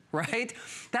ribbon, right?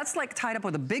 That's like tied up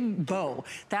with a big bow.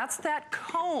 That's that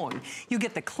cone. You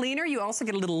get the cleaner, you also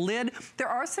get a little lid. There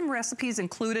are some recipes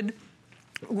included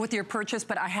with your purchase,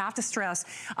 but I have to stress,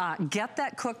 get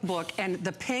that cookbook, and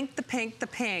the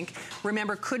pink,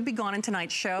 remember, could be gone in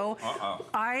tonight's show.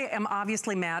 I am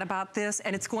obviously mad about this,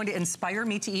 and it's going to inspire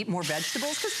me to eat more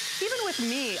vegetables, because even with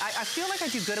me, I feel like I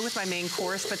do good with my main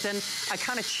course, but then I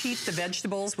kind of cheat the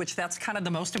vegetables, which that's kind of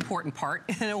the most important part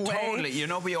in a way. Totally. You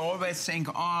know, we always think,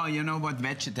 oh, you know what,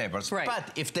 vegetables. Right.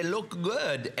 But if they look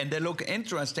good and they look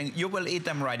interesting, you will eat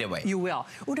them right away. You will.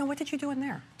 Oh, no, what did you do in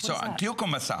there? So a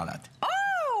cucumber salad. Oh!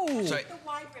 So, the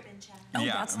wide ribbon, Chef. Oh,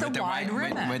 yeah, that's the wide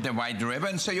ribbon. With the wide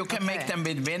ribbon. So you can make them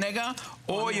with vinegar,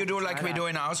 or you do like we do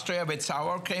in Austria with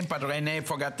sour cream, but Renee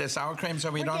forgot the sour cream, so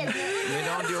we don't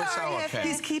do sour cream.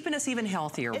 He's keeping us even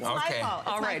healthier. It's my fault.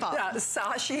 All right,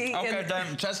 Sashi. Okay,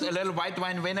 then just a little white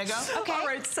wine vinegar. Okay. All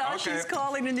right, Sashi's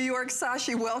calling in New York.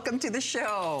 Sashi, welcome to the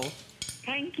show.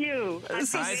 Thank you. Hi,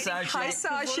 Sashi. Hi,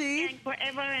 Sashi.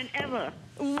 Forever and ever.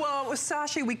 Well,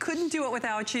 Sashi, we couldn't do it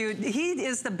without you. He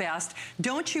is the best.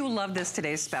 Don't you love this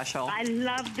today's special? I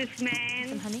love this man.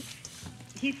 Some honey?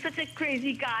 He's such a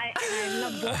crazy guy, and I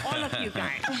love all of you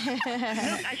guys.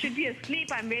 Look, I should be asleep.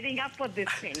 I'm waiting up for this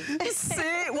thing.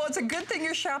 See? Well, it's a good thing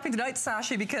you're shopping tonight,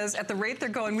 Sashi, because at the rate they're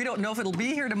going, we don't know if it'll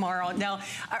be here tomorrow. Now,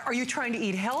 are you trying to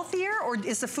eat healthier, or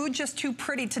is the food just too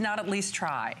pretty to not at least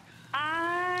try?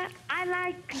 I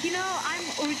like, you know,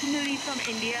 I'm originally from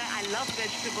India. I love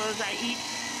vegetables. I eat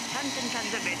tons and tons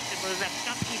of vegetables. I've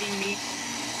stopped eating meat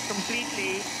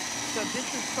completely. So this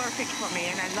is perfect for me.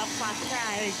 And I love pasta.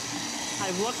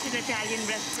 I worked in an Italian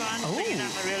restaurant, so you know,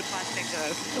 I'm a real pasta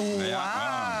girl.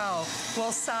 Wow.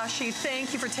 Well, Sashi,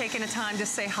 thank you for taking the time to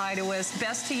say hi to us.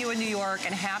 Best to you in New York,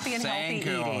 and happy and healthy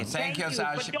eating. Thank you,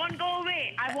 Sashi. But don't go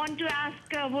away. I want to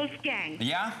ask Wolfgang.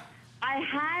 Yeah? I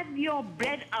have your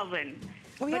bread oven.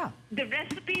 Oh, yeah. The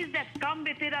recipes that come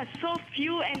with it are so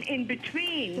few and in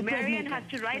between. Marian had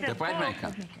to write a book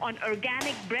on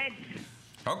organic breads.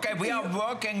 Okay, we are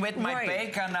working with my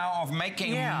baker now of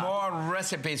making more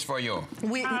recipes for you.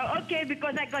 Okay,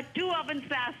 because I got 2 ovens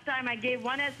last time. I gave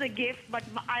one as a gift, but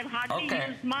I've hardly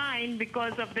used mine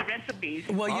because of the recipes.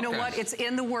 Well, you know what? It's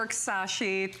in the works,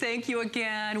 Sashi. Thank you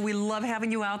again. We love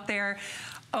having you out there.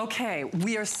 Okay,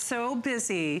 we are so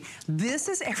busy. This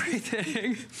is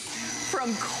everything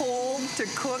from cold to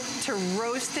cooked to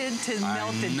roasted to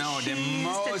melted cheese the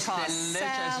most to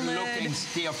delicious looking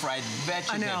stir-fried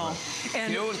vegetable. I know.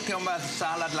 And cucumber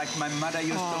salad like my mother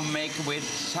used to make with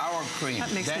sour cream.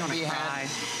 That makes me want to cry.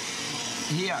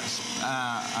 Here,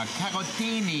 a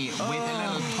carotini with a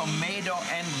little tomato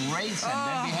and raisin.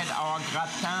 Then we had our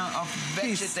gratin of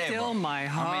vegetables. He's still my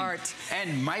heart. I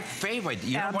mean, and my favorite,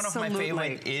 you know, one of my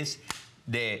favorite is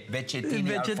the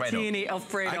veggettini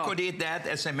Alfredo. I could eat that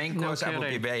as a main course. I would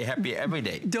be very happy every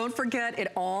day. Don't forget,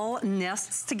 it all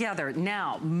nests together.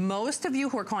 Now, most of you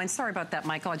who are calling, sorry about that,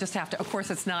 Michael, I just have to, of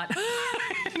course it's not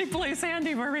any place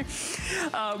handy for me,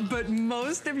 but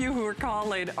most of you who are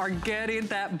calling are getting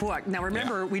that book. Now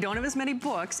remember, we don't have as many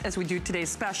books as we do today's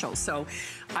special, so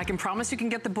I can promise you can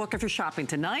get the book if you're shopping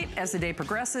tonight. As the day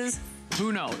progresses,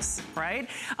 who knows, right?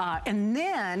 And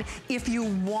then, if you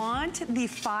want the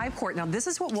 5-quart, now this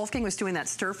is what Wolfgang was doing that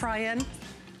stir fry in.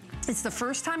 It's the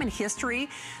first time in history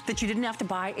that you didn't have to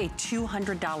buy a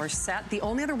 $200 set. The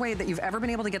only other way that you've ever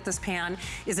been able to get this pan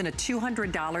is in a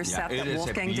 $200 set that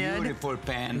Wolfgang did. It is a beautiful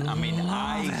pan. I mean,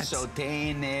 I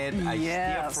saute in it, I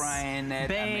stir fry in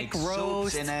it, I make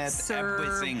roast, soups in it, serve.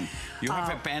 Everything. You have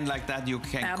a pan like that, you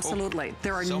can cook.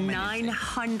 There are so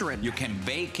 900. You can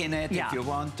bake in it if you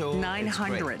want to.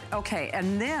 900. Okay,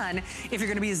 and then if you're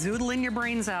going to be zoodling your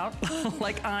brains out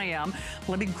like I am,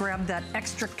 let me grab that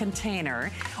extra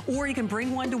container. Or you can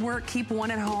bring one to work, keep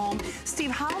one at home. Steve,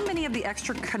 how many of the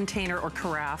extra container or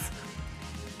carafe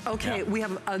Okay, we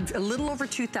have a little over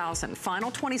 2,000,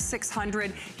 final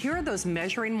 2,600. Here are those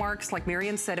measuring marks. Like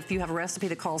Marian said, if you have a recipe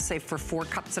that calls, say, for 4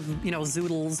 cups of,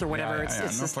 zoodles or whatever, it's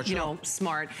just,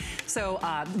 smart. So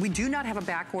we do not have a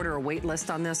back order or wait list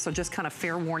on this, so just kind of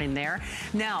fair warning there.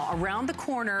 Now, around the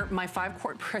corner, my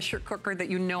 5-quart pressure cooker that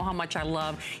you know how much I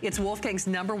love. It's Wolfgang's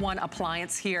 #1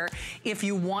 appliance here. If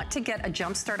you want to get a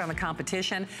jump start on the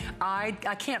competition, I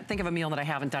can't think of a meal that I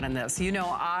haven't done in this. You know,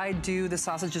 I do the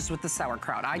sausages with the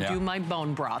sauerkraut. I do my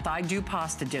bone broth. I do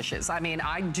pasta dishes. I mean,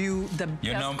 I do the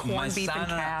best corned beef and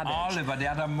cabbage. Oliver, the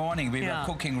other morning, we were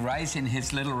cooking rice in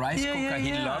his little rice cooker.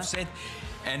 He loves it.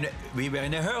 And we were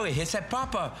in a hurry. He said,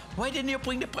 Papa, why didn't you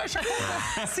bring the pressure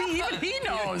cooker? See, even he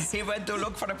knows. He went to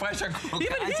look for the pressure cooker.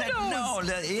 Even I said,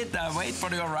 knows. No, wait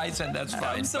for your rice and that's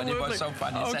fine. Absolutely. But it was so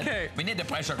funny. He said, we need the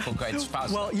pressure cooker, it's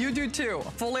faster. Well, you do too.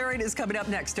 Full airing is coming up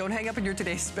next. Don't hang up on your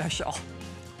today's special.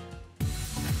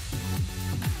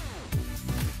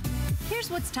 Here's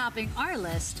what's topping our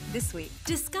list this week.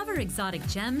 Discover exotic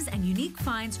gems and unique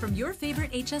finds from your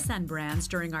favorite HSN brands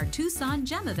during our Tucson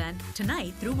Gem event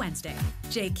tonight through Wednesday.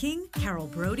 Jay King, Carol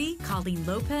Brody, Colleen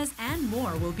Lopez, and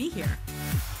more will be here.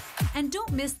 And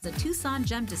don't miss the Tucson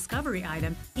Gem Discovery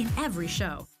item in every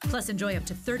show. Plus, enjoy up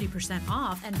to 30%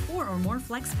 off and 4 or more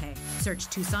flex pay. Search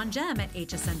Tucson Gem at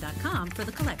hsn.com for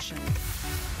the collection.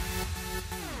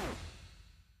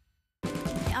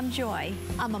 I'm Joy.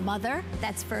 I'm a mother,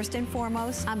 that's first and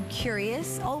foremost. I'm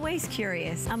curious, always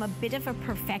curious. I'm a bit of a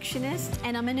perfectionist,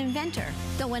 and I'm an inventor.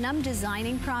 So when I'm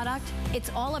designing product, it's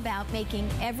all about making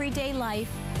everyday life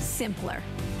simpler.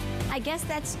 I guess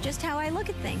that's just how I look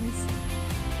at things.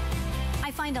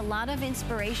 I find a lot of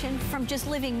inspiration from just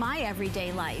living my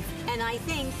everyday life. And I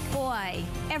think, boy,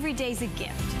 every day's a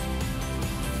gift.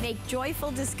 Make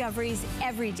joyful discoveries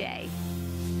every day.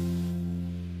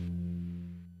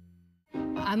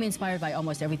 I'm inspired by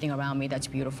almost everything around me that's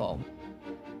beautiful.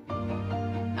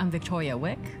 I'm Victoria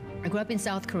Wick. I grew up in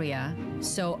South Korea,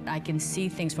 so I can see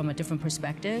things from a different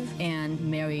perspective and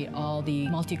marry all the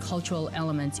multicultural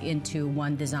elements into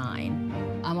one design.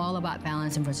 I'm all about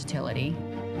balance and versatility.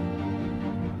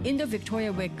 In the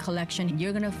Victoria Wick collection,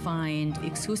 you're gonna find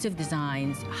exclusive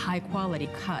designs, high quality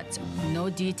cuts. No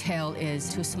detail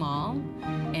is too small,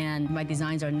 and my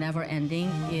designs are never ending.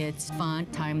 It's fun,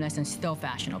 timeless, and still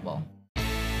fashionable.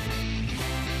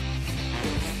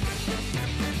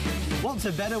 What's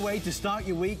a better way to start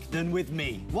your week than with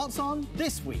me? What's on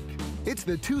this week? It's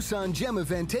the Tucson Gem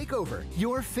Event Takeover.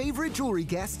 Your favorite jewelry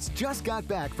guests just got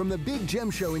back from the big gem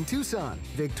show in Tucson.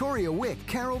 Victoria Wick,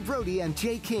 Carol Brody, and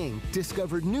Jay King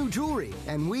discovered new jewelry,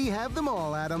 and we have them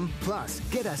all, Adam. Plus,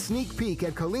 get a sneak peek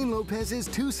at Colleen Lopez's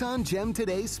Tucson Gem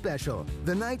Today special.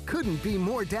 The night couldn't be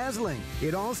more dazzling.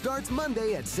 It all starts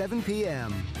Monday at 7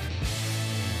 p.m.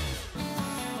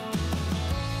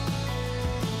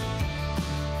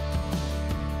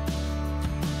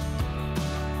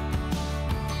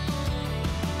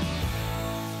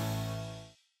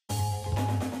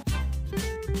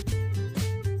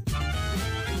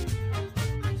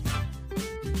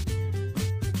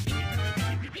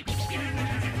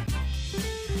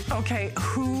 Okay,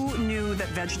 who knew that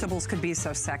vegetables could be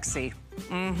so sexy?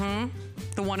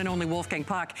 The one and only Wolfgang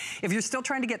Puck. If you're still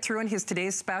trying to get through in his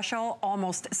today's special,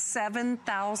 almost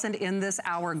 7,000 in this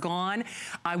hour gone.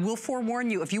 I will forewarn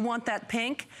you, if you want that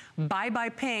pink, bye-bye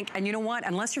pink. And you know what?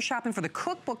 Unless you're shopping for the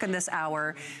cookbook in this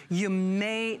hour, you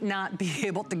may not be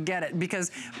able to get it,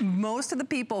 because most of the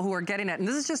people who are getting it, and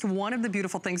this is just one of the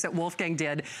beautiful things that Wolfgang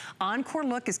did. Encore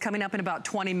Look is coming up in about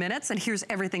 20 minutes, and here's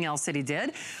everything else that he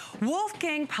did.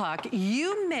 Wolfgang Puck,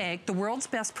 you make the world's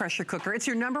best pressure cooker. It's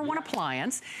your #1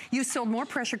 appliance. You sold more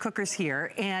pressure cookers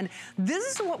here, and this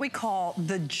is what we call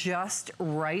the just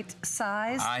right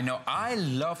size. I know, I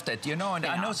love that, you know, and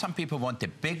I know some people want the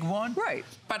big one. Right.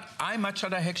 But I much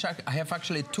rather have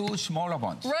actually 2 smaller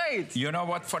ones. Right. You know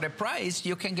what, for the price,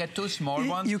 you can get 2 small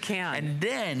ones. You can. And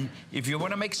then, if you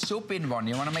want to make soup in one,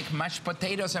 you want to make mashed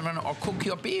potatoes in one, or cook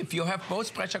your beef, you have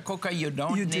both pressure cooker, you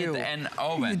don't need an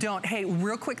oven. You don't. Hey,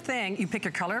 real quick thing, you pick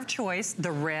your color of choice,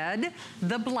 the red,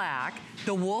 the black,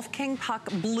 the Wolfgang Puck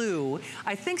blue.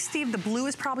 I think, Steve, the blue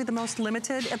is probably the most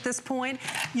limited at this point.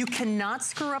 You cannot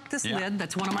screw up this lid.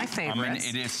 That's one of my favorites.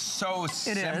 I mean, it is so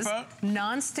simple. It is.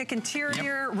 Non-stick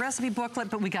interior, recipe booklet,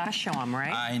 but we gotta show them,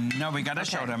 right? I know, we gotta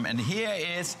show them. And here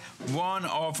is one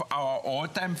of our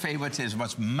all-time favorites. It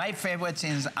was my favorite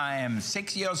since I am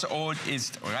 6 years old,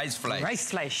 is rice flesh. Rice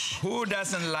flesh. Who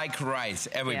doesn't like rice?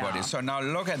 Everybody. Yeah. So now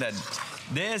look at that.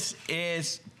 This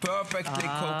is perfectly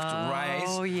cooked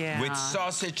rice with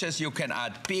sausages. You can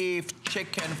add beef,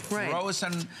 chicken,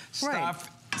 frozen stuff.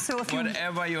 So if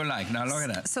whatever you like. Now look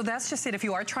at that. So that's just it. If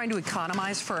you are trying to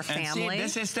economize for a family. And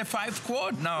see, this is the 5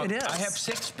 quart. Now, it is. I have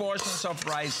 6 portions of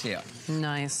rice here.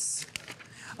 Nice.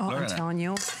 Oh, I'm telling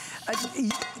you.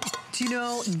 Do you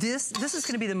know, this is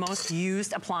going to be the most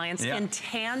used appliance in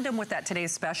tandem with that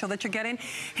today's special that you're getting.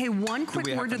 Hey, one quick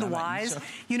word to the wise.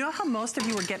 You know how most of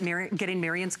you are getting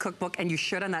Marion's cookbook, and you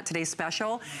should on that today's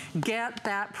special? Get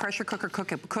that pressure cooker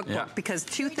cookbook because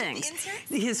 2 things.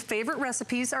 His favorite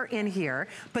recipes are in here,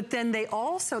 but then they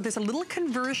also, there's a little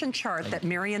conversion chart that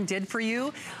Marion did for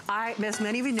you. As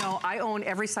many of you know, I own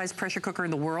every size pressure cooker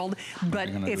in the world, but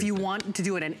if you want to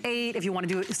do it in 8, if you want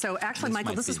to do it, so actually,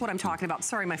 Michael, this is what I'm talking about.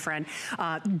 Sorry, my friend.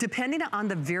 Depending on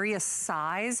the various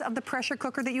size of the pressure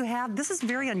cooker that you have, this is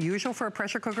very unusual for a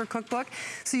pressure cooker cookbook.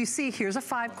 So you see, here's a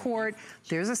 5 quart,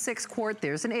 there's a 6 quart,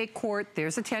 there's an 8 quart,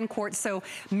 there's a 10 quart. So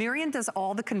Marion does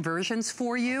all the conversions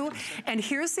for you. And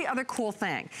here's the other cool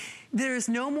thing. There's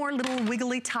no more little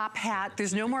wiggly top hat.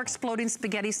 There's no more exploding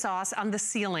spaghetti sauce on the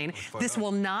ceiling. This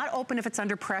will not open if it's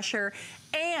under pressure.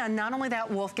 And not only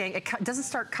that, Wolfgang, it doesn't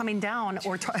start coming down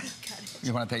or...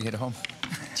 You want to take it home?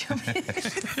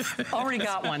 Already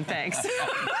got one, thanks.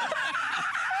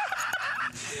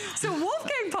 So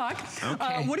Wolfgang Puck,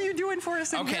 what are you doing for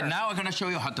us in here? Now I'm going to show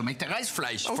you how to make the rice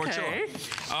fleisch, for sure.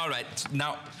 All right,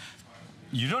 now,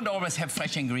 you don't always have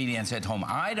fresh ingredients at home.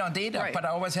 I don't either, but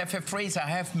I always have a freezer. I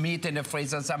have meat in the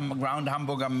freezer, some ground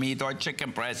hamburger meat or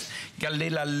chicken breast.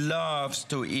 Galila loves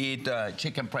to eat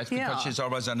chicken breast because she's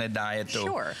always on a diet too.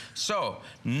 Sure. So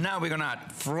now we're gonna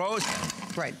add frozen.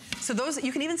 Right. So those,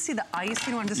 you can even see the ice.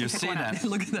 You know, I'm just gonna pick one out.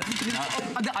 Look at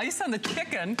that. The ice on the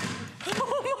chicken.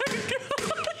 Oh my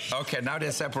gosh. Okay, now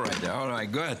they're separated. All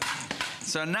right, good.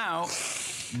 So now,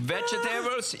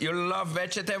 vegetables, you love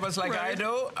vegetables like I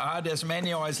do. Add as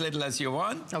many or as little as you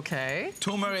want. Okay.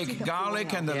 Turmeric,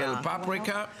 garlic, and a little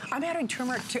paprika. I'm adding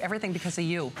turmeric to everything because of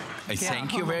you.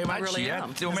 Thank you very much. I really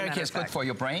am. Turmeric is good for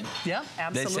your brain. Yeah,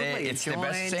 absolutely. They say it's the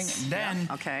best thing.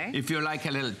 Then, if you like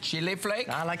a little chili flake.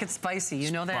 I like it spicy,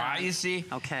 you know that. Spicy.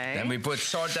 Okay. Then we put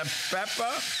salt and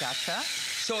pepper. Gotcha.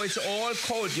 So it's all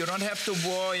cold. You don't have to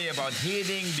worry about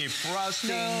heating,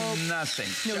 defrosting, nothing.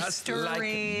 No just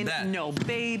stirring, like that. no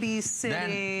babysitting.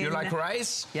 Then you like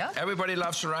rice? Yeah. Everybody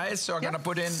loves rice, so I'm going to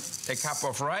put in a cup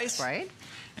of rice. Right.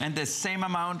 And the same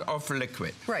amount of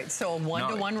liquid. Right, so a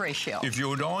 1-to-1 ratio. If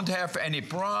you don't have any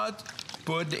broth,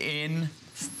 put in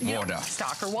water.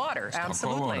 Stock or water,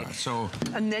 absolutely. Or water. So,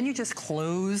 and then you just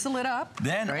close the lid up.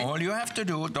 Then all you have to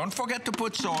do, don't forget to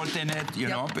put salt in it, you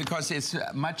know, because it's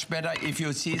much better if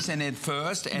you season it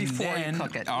first and before then, you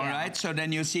cook it. All right, so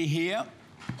then you see here,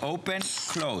 open,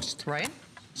 closed. Right.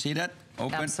 See that?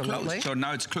 Open, closed. So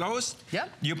now it's closed. Yep.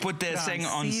 You put the thing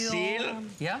on seal.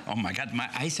 Yeah. Oh my God, my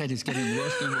eyesight is getting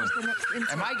worse and worse.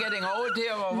 Am I getting old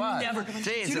here or what? Never. Jesus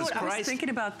Do you know what Christ. I was thinking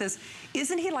about this?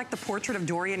 Isn't he like the portrait of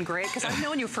Dorian Gray? Because I've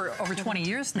known you for over 20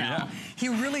 years now.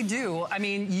 Yeah. You really do. I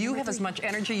mean, you have as much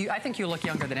energy. I think you look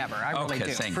younger than ever. I really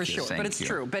do, for sure. But it's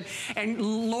true. And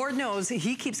Lord knows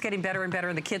he keeps getting better and better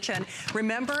in the kitchen.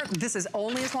 Remember, this is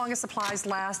only as long as supplies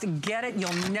last. Get it.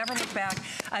 You'll never look back.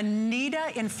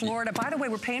 Anita in Florida. By the way,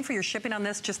 we're paying for your shipping on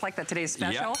this, just like that today's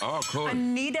special. Yeah. Oh, cool.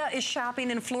 Anita is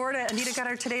shopping in Florida. Anita got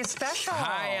our today's special.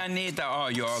 Hi, Anita. Oh,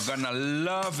 you're gonna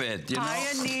love it. You know? Hi,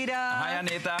 Anita. Hi,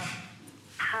 Anita.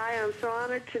 Hi, I'm so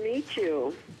honored to meet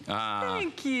you.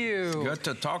 Thank you. Good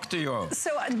to talk to you.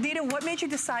 So, Anita, what made you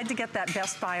decide to get that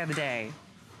Best Buy of the Day?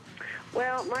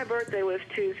 Well, my birthday was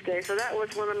Tuesday, so that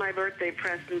was one of my birthday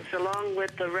presents, along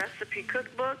with the recipe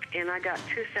cookbook, and I got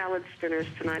 2 salad spinners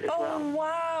tonight as well. Oh,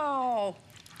 wow.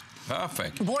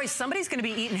 Perfect. Boy, somebody's going to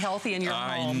be eating healthy in your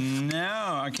home. I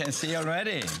know. I can see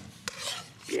already.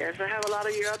 Yes, I have a lot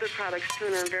of your other products, too,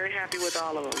 and I'm very happy with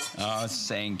all of them. Oh,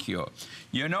 thank you.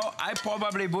 You know, I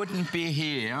probably wouldn't be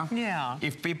here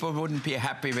if people wouldn't be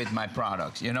happy with my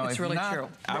products. You know, it's really true.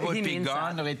 I would be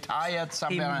gone, retired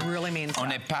somewhere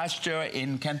on a pasture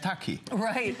in Kentucky.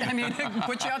 Right. I mean,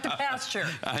 put you out to pasture.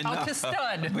 Out to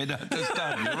stud. Without to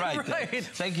stud. You're right.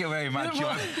 Thank you very much. You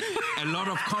have a lot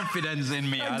of confidence in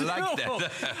me. I like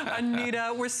that.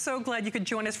 Anita, we're so glad you could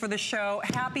join us for the show.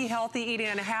 Happy, healthy eating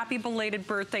and a happy belated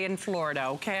birthday in Florida,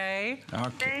 okay?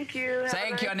 Thank you.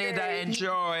 Thank you, Anita.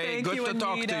 Enjoy. Good to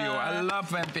talk to you. I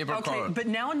love when people call. But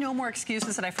now no more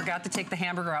excuses that I forgot to take the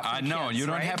hamburger out for I know. kids, you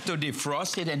don't have to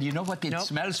defrost it. And you know what? It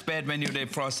smells bad when you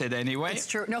defrost it anyway. It's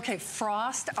true. Okay,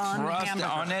 frost on the hamburger.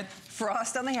 Frost on it.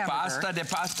 Frost on the hamburger. The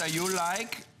pasta you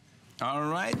like. All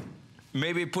right.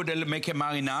 Maybe make a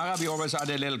marinara. We always add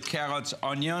a little carrots,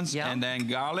 onions, and then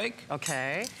garlic.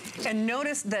 Okay. And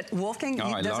notice that Wolfgang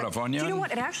a lot of onion. Do you know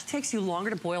what? It actually takes you longer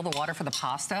to boil the water for the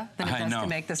pasta than it does to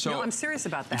make this. So no, I'm serious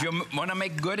about that. If you want to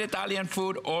make good Italian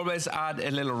food, always add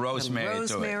a little rosemary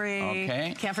to it.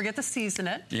 Okay. Can't forget to season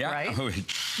it. Yeah. Right?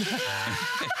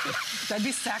 That'd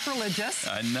be sacrilegious.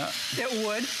 I know. It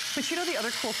would. But you know the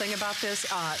other cool thing about this?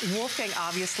 Wolfgang,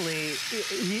 obviously,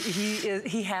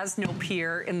 he has no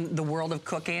peer in the world of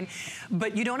cooking,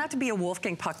 but you don't have to be a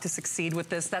Wolfgang Puck to succeed with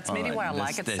this. That's maybe why I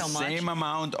like it so much. The same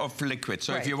amount of liquid.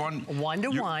 So if you want 1 to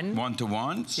 1. 1 to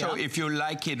 1. So if you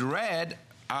like it red,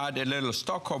 add a little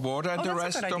stock of water and the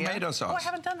rest tomato sauce. Oh, I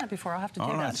haven't done that before. I'll have to do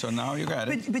that. All right, so now you got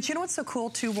it. But you know what's so cool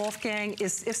too, Wolfgang,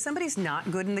 is if somebody's not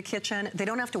good in the kitchen, they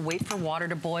don't have to wait for water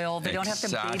to boil. They don't have to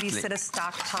babysit a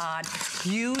stock pot.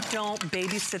 You don't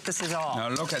babysit this at all. Now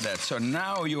look at that. So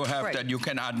now you have that. You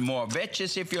can add more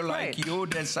veggies if you like. You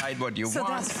decide what you want. So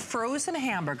that's frozen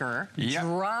hamburger,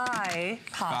 dry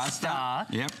pasta,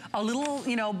 a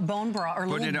little, bone broth or a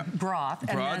little broth,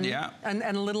 and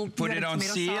a little put it on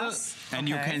seal, and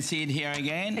you can see it here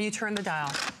again. And you turn the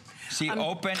dial. See,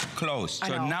 open, close.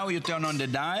 So now you turn on the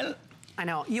dial. I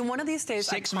know. One of these days,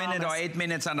 6 minutes or 8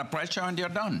 minutes under pressure and you're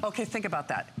done. Okay, think about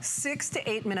that. 6 to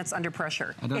 8 minutes under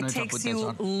pressure. It takes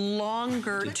you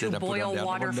longer to boil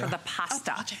water for the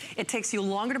pasta. It takes you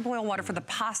longer to boil water for the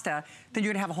pasta than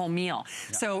you're gonna have a whole meal.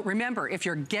 So remember, if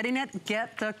you're getting it,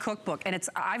 get the cookbook. And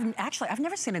I've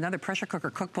never seen another pressure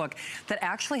cooker cookbook that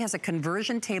actually has a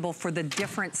conversion table for the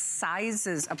different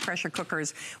sizes of pressure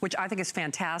cookers, which I think is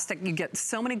fantastic. You get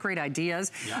so many great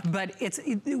ideas, but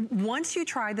once you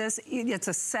try this, it's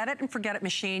a set it and forget it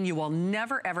machine. You will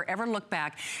never, ever, ever look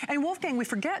back. And Wolfgang, we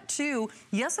forget too,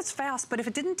 yes, it's fast, but if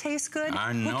it didn't taste good,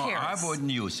 who cares? I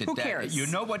wouldn't use it. Who cares? You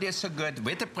know what is so good?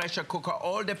 With the pressure cooker,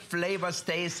 all the flavor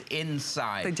stays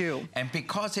inside. They do. And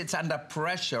because it's under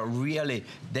pressure, really,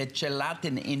 the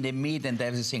gelatin in the meat and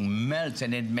everything melts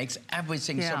and it makes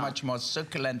everything so much more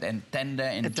succulent and tender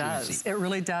and juicy. It does. It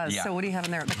really does. So what do you have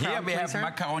in there? Here we have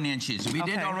macaroni and cheese. We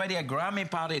did already a Grammy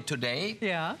party today.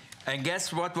 Yeah. And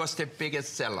guess what was the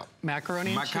biggest seller?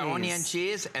 Macaroni and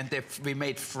cheese. And we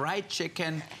made fried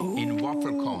chicken in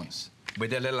waffle cones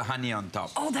with a little honey on top.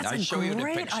 Oh, that's a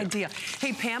great idea.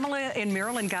 Hey, Pamela in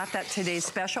Maryland got that today's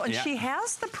special, and she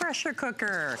has the pressure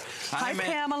cooker. Hi,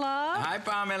 Pamela. Hi,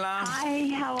 Pamela. Hi,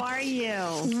 how are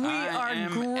you? We are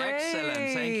great.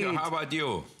 Excellent, thank you. How about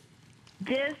you?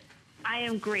 I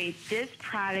am great. This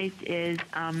product is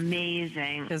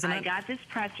amazing. Isn't it? I got this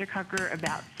pressure cooker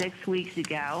about 6 weeks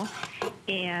ago,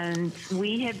 and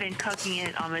we have been cooking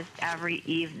it almost every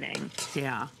evening.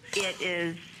 Yeah. It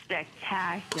is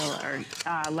spectacular.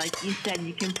 Like you said,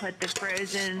 you can put the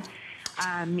frozen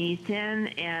meat in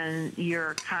and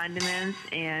your condiments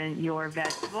and your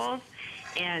vegetables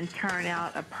and turn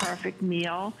out a perfect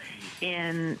meal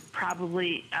in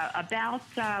probably about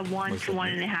 1 to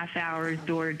 1.5 hours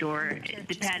door to door,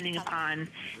 depending upon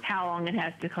how long it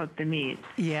has to cook the meat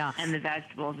and the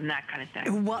vegetables and that kind of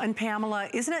thing. Well, and Pamela,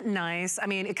 isn't it nice? I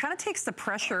mean, it kind of takes the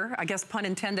pressure, I guess pun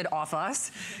intended, off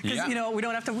us. Because, we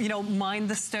don't have to, mind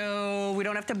the stove. We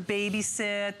don't have to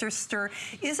babysit or stir.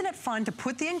 Isn't it fun to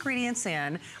put the ingredients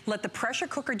in, let the pressure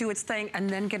cooker do its thing, and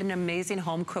then get an amazing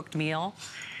home-cooked meal?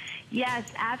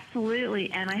 Yes, absolutely.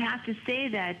 And I have to say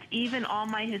that even all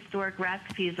my historic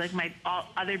recipes, like my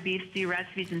other beef stew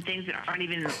recipes and things that aren't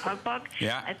even in the cookbook,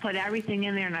 I put everything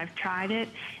in there and I've tried it,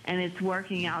 and it's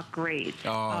working out great.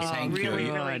 Oh, thank you.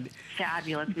 It's really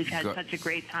fabulous. We've had such a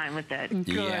great time with it.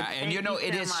 Yeah, and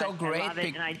it is so great. I love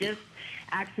it, and I just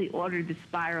actually ordered the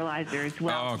spiralizer as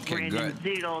well. Brandon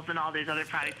Zoodles and all those other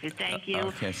products. So thank you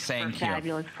for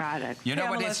fabulous products. You know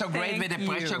what is so great with the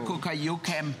pressure cooker? You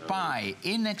can buy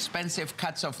inexpensive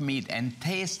cuts of meat and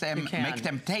taste them, make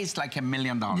them taste like $1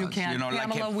 million. You can.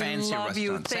 Like Pamela, a fancy we love restaurant.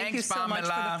 you. Thank you so much for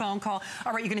the phone call.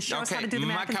 All right, you're going to show us how to do the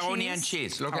macaroni and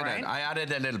cheese. Look at that. I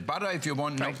added a little butter if you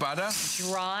want no butter.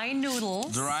 Dry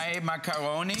noodles. Dry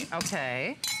macaroni.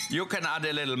 Okay. You can add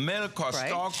a little milk or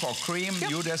stock or cream.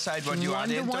 You decide what you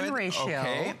add into it. 1-to-1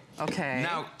 ratio. Okay.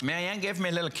 Now, Marianne gave me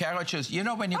a little carrot juice. You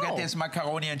know when you get this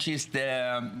macaroni and cheese,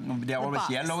 they're always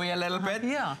yellowy a little bit?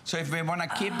 Yeah. So if we want to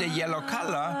keep the yellow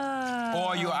color,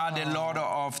 or you add a lot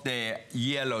of the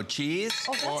yellow cheese,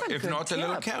 or if not, a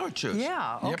little carrot juice.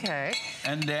 Yeah, okay.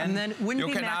 And then you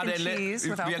can add a little.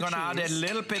 We're going to add a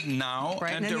little bit now,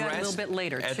 and the rest a little bit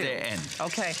later, at the end.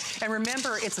 Okay. And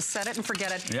remember, it's a set it and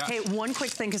forget it. Hey, one quick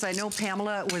thing, because I know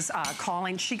Pamela was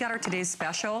calling. She got our today's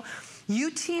special.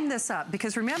 You team this up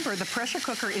because remember, the pressure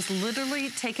cooker is literally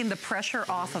taking the pressure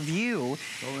off of you.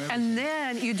 And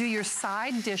then you do your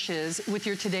side dishes with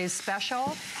your today's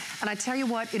special. And I tell you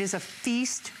what, it is a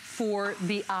feast for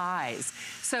the eyes.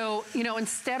 So, you know,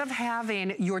 instead of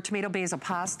having your tomato basil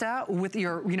pasta with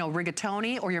your, you know,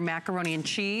 rigatoni or your macaroni and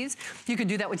cheese, you can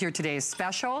do that with your today's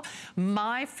special.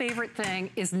 My favorite thing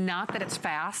is not that it's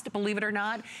fast, believe it or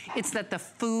not, it's that the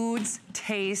foods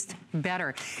taste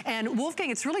better. And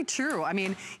Wolfgang, it's really true. I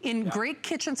mean, in great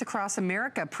kitchens across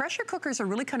America, pressure cookers are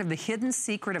really kind of the hidden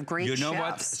secret of great chefs. You know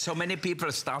what? So many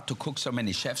people start to cook, so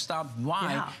many chefs start.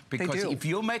 Why? Yeah, because if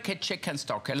you make a chicken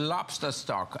stock, a lobster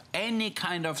stock, any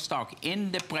kind of stock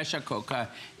in the pressure cooker,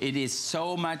 it is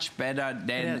so much better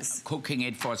than cooking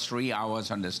it for 3 hours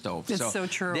on the stove. It's so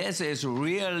true. This is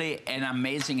really an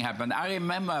amazing happen. I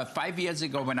remember 5 years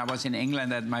ago when I was in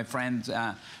England at my friend's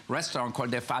restaurant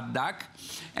called the Fat Duck,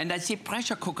 and I see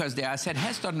pressure cookers there. I said,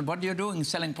 Heston, what are you doing,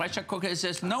 selling pressure cookers? He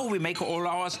says, no, we make all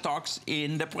our stocks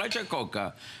in the pressure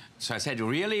cooker. So I said,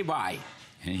 really, why?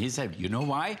 And he said, you know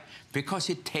why? Because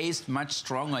it tastes much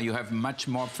stronger. You have much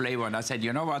more flavor. And I said,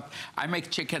 you know what? I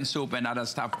make chicken soup and other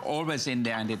stuff always in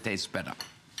there, and it tastes better.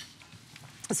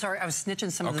 Sorry, I was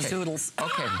snitching some of the zoodles.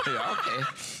 Okay, okay.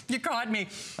 You caught me.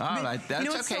 All right, that's you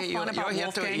know what's okay. So fun about You're here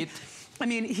Wolfgang? to eat. I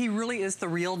mean, he really is the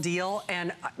real deal.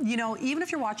 And, you know, even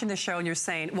if you're watching this show and you're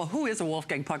saying, well, who is a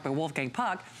Wolfgang Puck but Wolfgang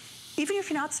Puck? Even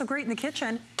if you're not so great in the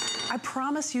kitchen, I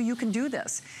promise you, you can do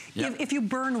this. Yeah. If you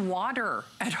burn water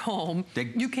at home,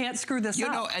 you can't screw this up.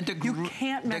 You know, and you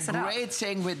can't mess it up. The great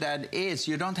thing with that is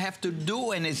you don't have to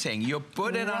do anything. You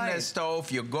put it on the stove,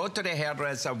 you go to the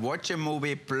hairdresser, watch a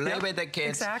movie, play with the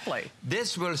kids. Exactly.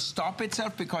 This will stop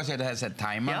itself because it has a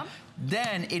timer.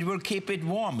 Then it will keep it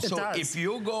warm. So if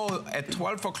you go at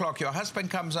 12 o'clock, your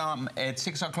husband comes on at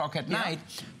 6 o'clock at night,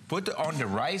 put on the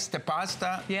rice, the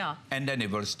pasta, and then it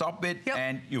will stop it,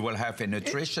 and you will have a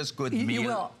nutritious, good meal. You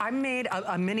will. I made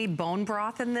a mini bone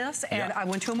broth in this, and I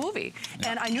went to a movie.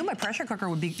 And I knew my pressure cooker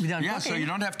would be done cooking. So you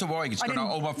don't have to worry. It's going to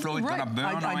overflow, it's going to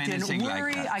burn or anything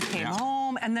like that. I came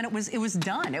home, and then it was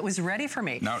done. It was ready for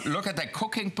me. Now, look at the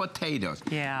cooking potatoes.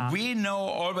 We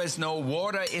always know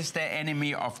water is the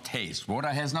enemy of taste. Water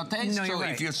has no taste, so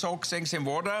if you soak things in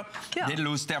water, they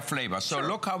lose their flavor. So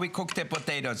look how we cook the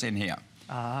potatoes in here.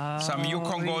 Some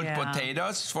Yukon Gold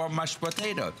potatoes for mashed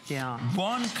potatoes.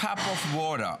 1 cup of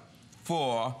water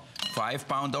for 5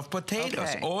 pounds of potatoes.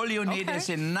 All you need is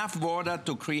enough water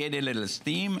to create a little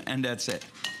steam, and that's it.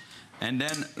 And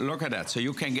then look at that. So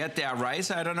you can get their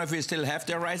rice. I don't know if you still have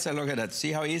their rice. Look at that.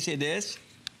 See how easy it is?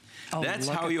 That's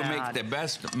how you make the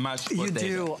best mashed potato. You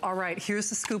do. All right, here's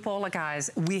the scoopola,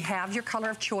 guys. We have your color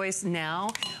of choice now.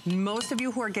 Most of you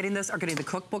who are getting this are getting the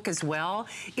cookbook as well.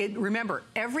 Remember,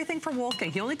 everything from Wolfgang,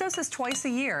 he only does this twice a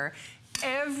year.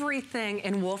 Everything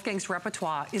in Wolfgang's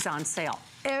repertoire is on sale.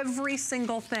 Every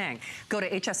single thing. Go to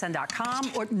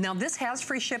hsn.com. Now, this has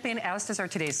free shipping, as does our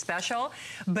today's special.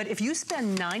 But if you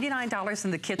spend $99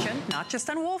 in the kitchen, not just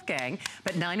on Wolfgang,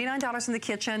 but $99 in the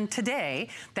kitchen today,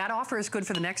 that offer is good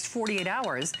for the next 48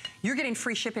 hours. You're getting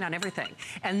free shipping on everything.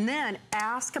 And then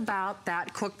ask about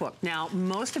that cookbook. Now,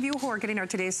 most of you who are getting our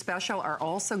today's special are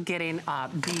also getting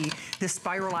the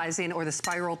spiralizing or the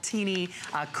spiraltini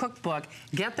cookbook.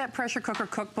 Get that pressure cooker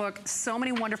cookbook. So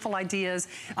many wonderful ideas.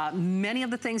 Many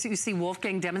of the things that you see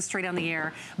Wolfgang demonstrate on the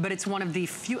air, but it's one of the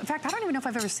few. In fact, I don't even know if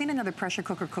I've ever seen another pressure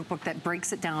cooker cookbook that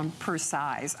breaks it down per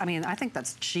size. I mean, I think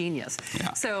that's genius.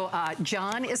 So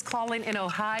John is calling in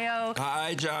Ohio.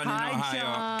 Hi, John in Ohio.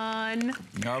 Hi, John.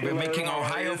 No, we're making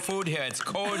Ohio food here. It's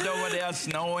cold over there,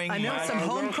 snowing. I know, some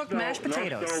home-cooked mashed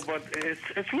potatoes. No snow, but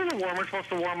it's a little warm. We're supposed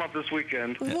to warm up this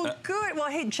weekend. Well, good. Well,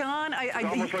 hey, John. It's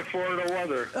almost like Florida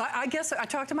weather. I guess I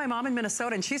talked to my mom in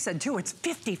Minnesota, and she said, too, it's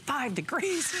 55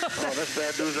 degrees. That's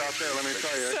bad news out there, let me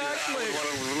tell you. Exactly. I want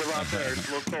to live out there. It's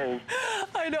a little cold.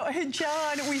 I know. Hey,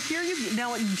 John, we hear you.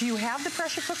 Now, do you have the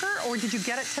pressure cooker, or did you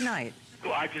get it tonight?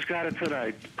 Well, I just got it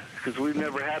tonight, because we've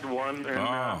never had one.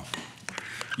 And,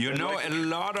 you know, a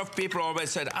lot of people always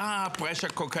said, pressure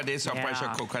cooker this or pressure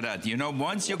cooker that. You know,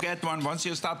 once you get one, once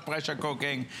you start pressure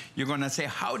cooking, you're going to say,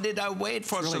 how did I wait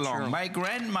for so long? My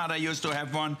grandmother used to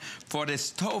have one for the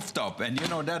stovetop, and, you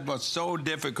know, that was so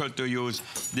difficult to use.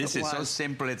 This is so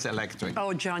simple, it's electric.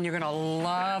 Oh, John, you're going to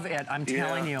love it, I'm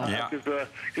telling you. Because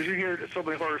you hear so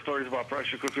many horror stories about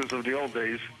pressure cookers of the old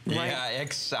days. Yeah,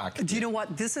 exactly. Do you know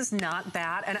what? This is not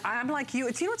that. And I'm like you.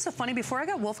 You know what's so funny? Before I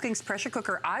got Wolfgang's pressure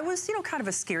cooker, I was, you know, kind of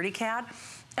a scaredy cat.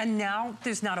 And now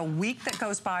there's not a week that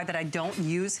goes by that I don't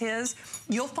use his.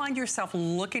 You'll find yourself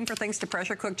looking for things to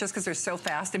pressure cook just because they're so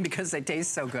fast and because they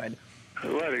taste so good.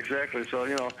 Right, exactly. So,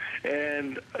 you know,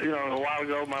 and, you know, a while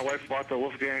ago, my wife bought the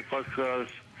Wolfgang Puck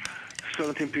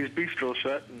 17-piece bistro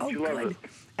set, and she loves it.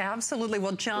 Absolutely.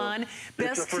 Well, John,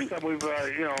 it's the first time we've,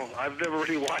 I've never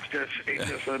really watched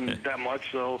HSN that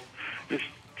much, so it's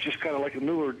just kind of like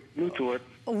new to it.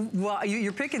 Well,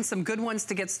 you're picking some good ones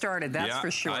to get started, that's for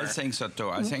sure. I think so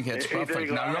too. I think it's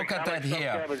perfect. Now look at that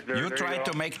here. You tried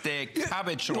to make the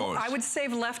cabbage rolls. I would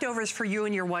save leftovers for you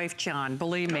and your wife, John,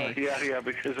 believe me. Yeah,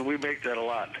 because we make that a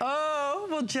lot. Oh,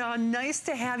 well, John, nice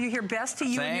to have you here. Best to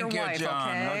you and your wife, John.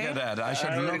 okay? Look at that. I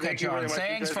should look at John.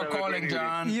 Thanks for calling,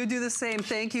 John. You do the same.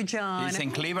 Thank you, John. He's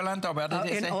in Cleveland, or where did he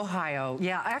say? In Ohio.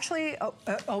 Yeah, actually,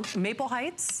 Maple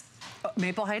Heights.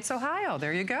 Maple Heights, Ohio.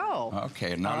 There you go.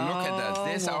 Okay, now look at that.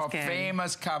 This is our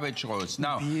famous cabbage rolls.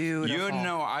 Now, beautiful. You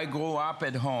know, I grew up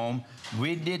at home.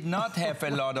 We did not have a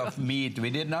lot of meat.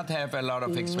 We did not have a lot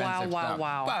of expensive stuff.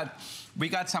 Wow. But we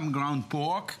got some ground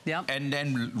pork and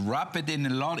then wrap it in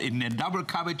a double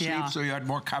cabbage leaf, so you had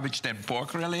more cabbage than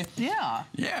pork, really. Yeah.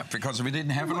 Yeah, because we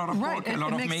didn't have a lot of pork, a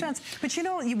lot of meat. It makes sense. But you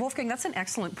know, Wolfgang, that's an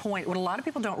excellent point. What a lot of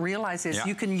people don't realize is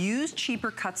you can use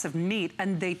cheaper cuts of meat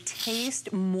and they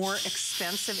taste more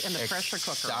expensive in the pressure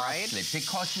cooker, right? Exactly,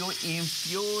 because you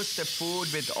infuse the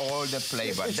food with all the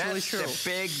flavor. It's really true. That's the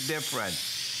big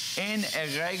difference. In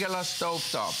a regular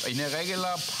stovetop, in a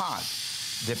regular pot,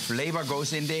 the flavor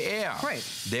goes in the air. Right.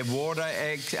 The water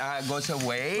goes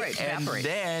away, and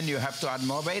then you have to add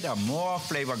more water. More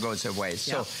flavor goes away.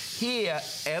 So here,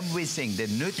 everything, the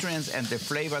nutrients and the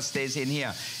flavor stays in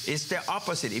here. It's the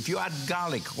opposite. If you add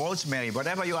garlic, rosemary,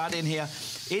 whatever you add in here,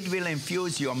 it will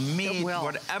infuse your meat,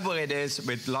 whatever it is,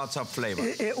 with lots of flavor.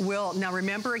 It will. Now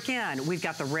remember again, we've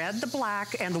got the red, the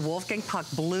black, and the Wolfgang Puck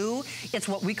blue. It's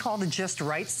what we call the just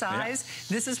right size.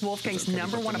 This is Wolfgang's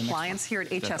 #1 appliance here at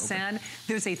HSN.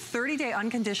 There's a 30-day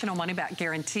unconditional money-back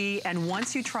guarantee, and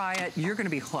once you try it, you're going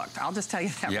to be hooked. I'll just tell you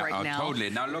that right now. Totally.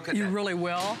 Now look at that. You really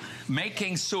will.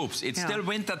 Making soups. It's still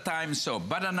wintertime soup.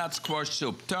 Butternut squash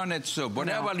soup, turnip soup,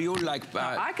 whatever you like.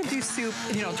 I could do soup,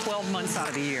 12 months out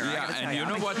of the year. Yeah, and you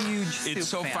know what? It's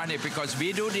so funny because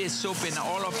we do this soup in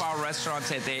all of our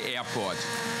restaurants at the airport.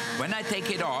 When I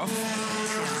take it off,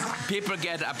 people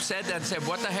get upset and say,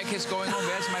 what the heck is going on?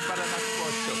 Where's my butternut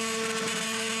squash soup?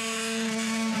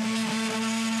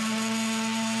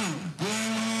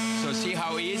 So see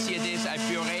how easy it is? I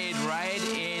puree it right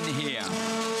in here.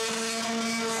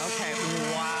 Okay,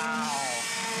 wow.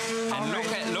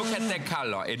 And look at the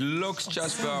color. It looks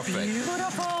just perfect.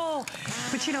 Beautiful.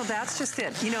 But that's just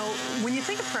it. When you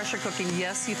think of pressure cooking,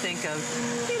 yes, you think of,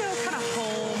 kind of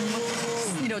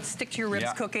home, stick to your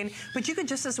ribs cooking, but you could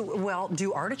just as well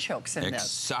do artichokes in this.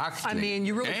 Exactly. I mean,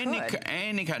 you really could.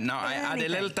 Any kind. Now, I add a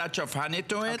little touch of honey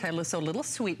to it. Okay, so a little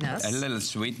sweetness. A little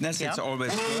sweetness, it's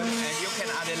always good. And you can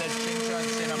add a little ginger and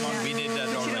cinnamon. We did that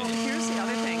already. Here's the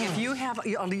other thing. If you have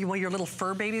your little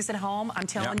fur babies at home, I'm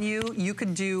telling you, you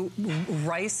could do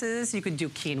rices, you could do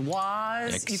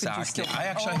quinoas. Exactly. You could do I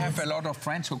actually have a lot of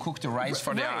friends who cook the rice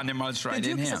for their animals right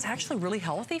in here. It's actually really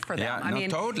healthy for them. Yeah, I mean,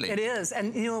 totally. It is.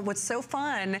 And what's so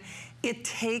fun, it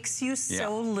takes you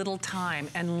so little time.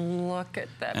 And look at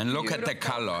that. And look at the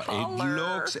color. It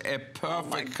looks a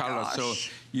perfect color. So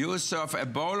you serve a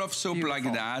bowl of soup like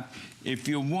that. If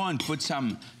you want, put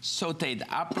some sauteed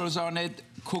apples on it,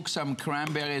 cook some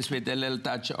cranberries with a little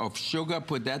touch of sugar,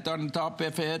 put that on top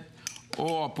of it,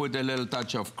 or put a little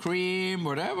touch of cream,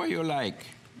 whatever you like.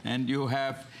 And you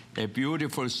have a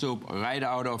beautiful soup right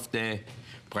out of the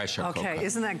pressure cooker. Okay,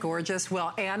 isn't that gorgeous?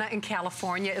 Well, Anna in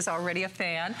California is already a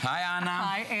fan. Hi, Anna.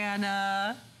 Hi,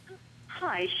 Anna.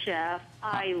 Hi, Chef.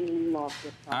 I love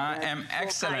this. I am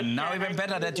excellent. Now even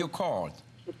better that you called.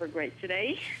 Super great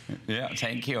today. Yeah,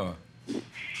 thank you.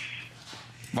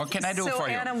 What can I do for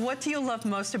you? So, Anna, what do you love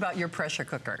most about your pressure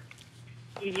cooker?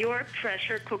 Your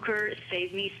pressure cooker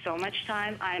saved me so much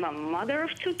time. I'm a mother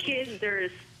of 2 kids.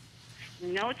 There's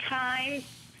no time.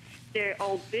 They're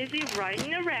all busy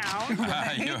running around.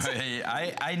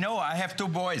 I know. I have 2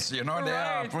 boys. They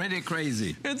are pretty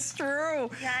crazy. It's true.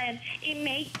 Yeah, and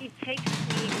it takes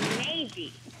me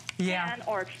maybe 10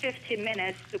 or 15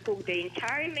 minutes to cook the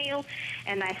entire meal,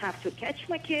 and I have to catch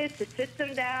my kids to sit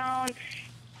them down.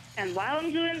 And while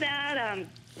I'm doing that, I'm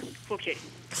cooking.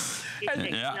 It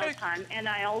takes no time. And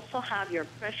I also have your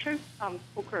pressure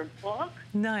cooker book.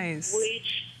 Nice.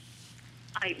 Which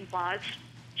I bought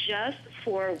just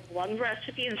for one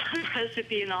recipe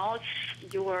and all.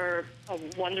 Your a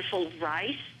wonderful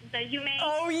rice that you make.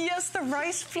 Oh, yes, the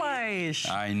rice fleisch.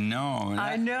 I know.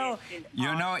 I know.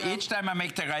 You know, each time I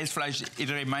make the rice fleisch, it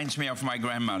reminds me of my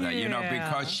grandmother, you know,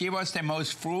 because she was the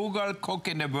most frugal cook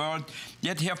in the world,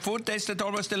 yet her food tasted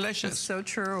always delicious. It's so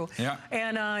true. Yeah.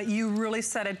 And you really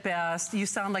said it best. You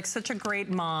sound like such a great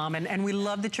mom, and we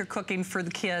love that you're cooking for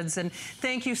the kids. And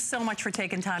thank you so much for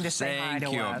taking time to say hi to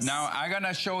us. Now, I'm going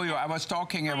to show you, I was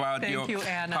talking about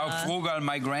Anna. how frugal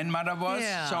my grandmother was.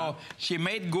 Yeah. So she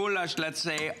made goulash, let's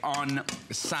say, on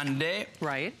Sunday.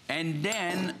 Right. And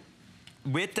then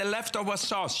with the leftover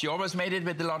sauce, she always made it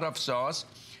with a lot of sauce.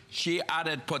 She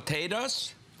added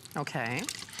potatoes. Okay.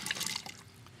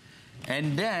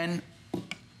 And then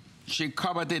she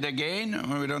covered it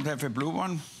again. We don't have a blue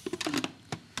one.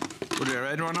 Put a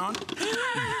red one on.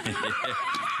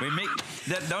 We make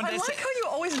that. Don't I they like say, how you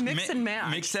always mix and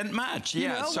match. Mix and match, yeah.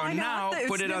 You know, so now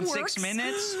put it on 6 works.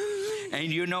 minutes. And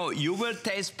you know, you will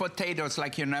taste potatoes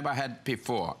like you never had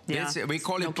before. Yeah. We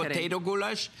call it potato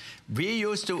goulash. We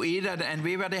used to eat it, and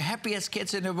we were the happiest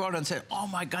kids in the world and said, oh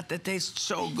my God, that tastes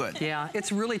so good. Yeah,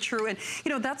 it's really true. And,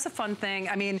 you know, that's a fun thing.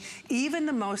 I mean, even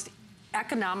the most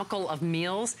economical of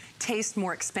meals taste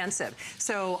more expensive.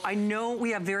 So I know we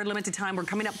have very limited time. We're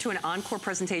coming up to an encore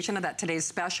presentation of that today's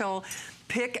special.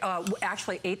 Pick,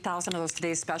 actually 8,000 of those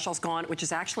today's specials gone, which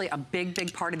is actually a big,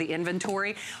 big part of the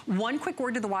inventory. One quick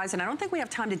word to the wise, and I don't think we have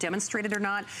time to demonstrate it or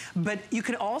not, but you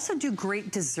can also do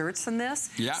great desserts in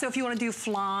this. Yeah. So if you want to do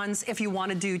flans, if you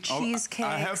want to do cheesecakes,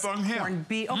 I have one here. corned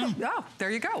beef. Oh,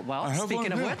 there you go. Well,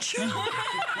 speaking of which,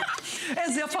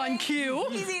 as if on cue.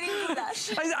 He's eating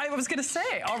goulash. I was going to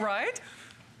say, all right.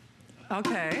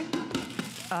 Okay.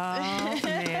 Oh,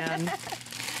 man.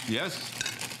 Yes.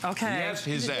 Okay. Yes,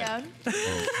 he said.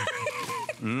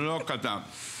 Look at that.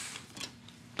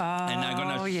 And I'm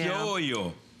going to show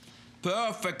you.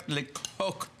 Perfectly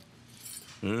cooked.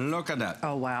 Look at that.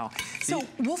 Oh, wow. So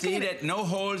see that? No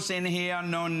holes in here,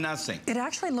 no nothing. It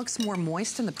actually looks more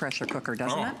moist in the pressure cooker,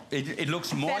 doesn't it? It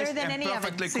looks moist and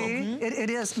perfectly cooked. See, it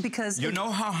is, because... You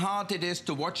know how hard it is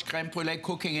to watch creme brulee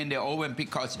cooking in the oven,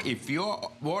 because if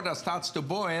your water starts to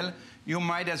boil, you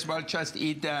might as well just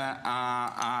eat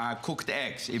cooked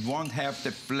eggs. It won't have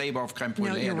the flavor of creme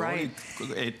brulee. No, you're right.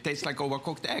 It tastes like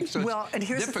overcooked eggs. So well, and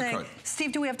here's difficult. the thing.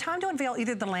 Steve, do we have time to unveil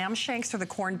either the lamb shanks or the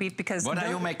corned beef? Because what are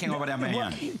you making over there,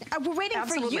 Marianne? We're waiting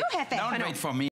for you, Jefe. Don't wait for me.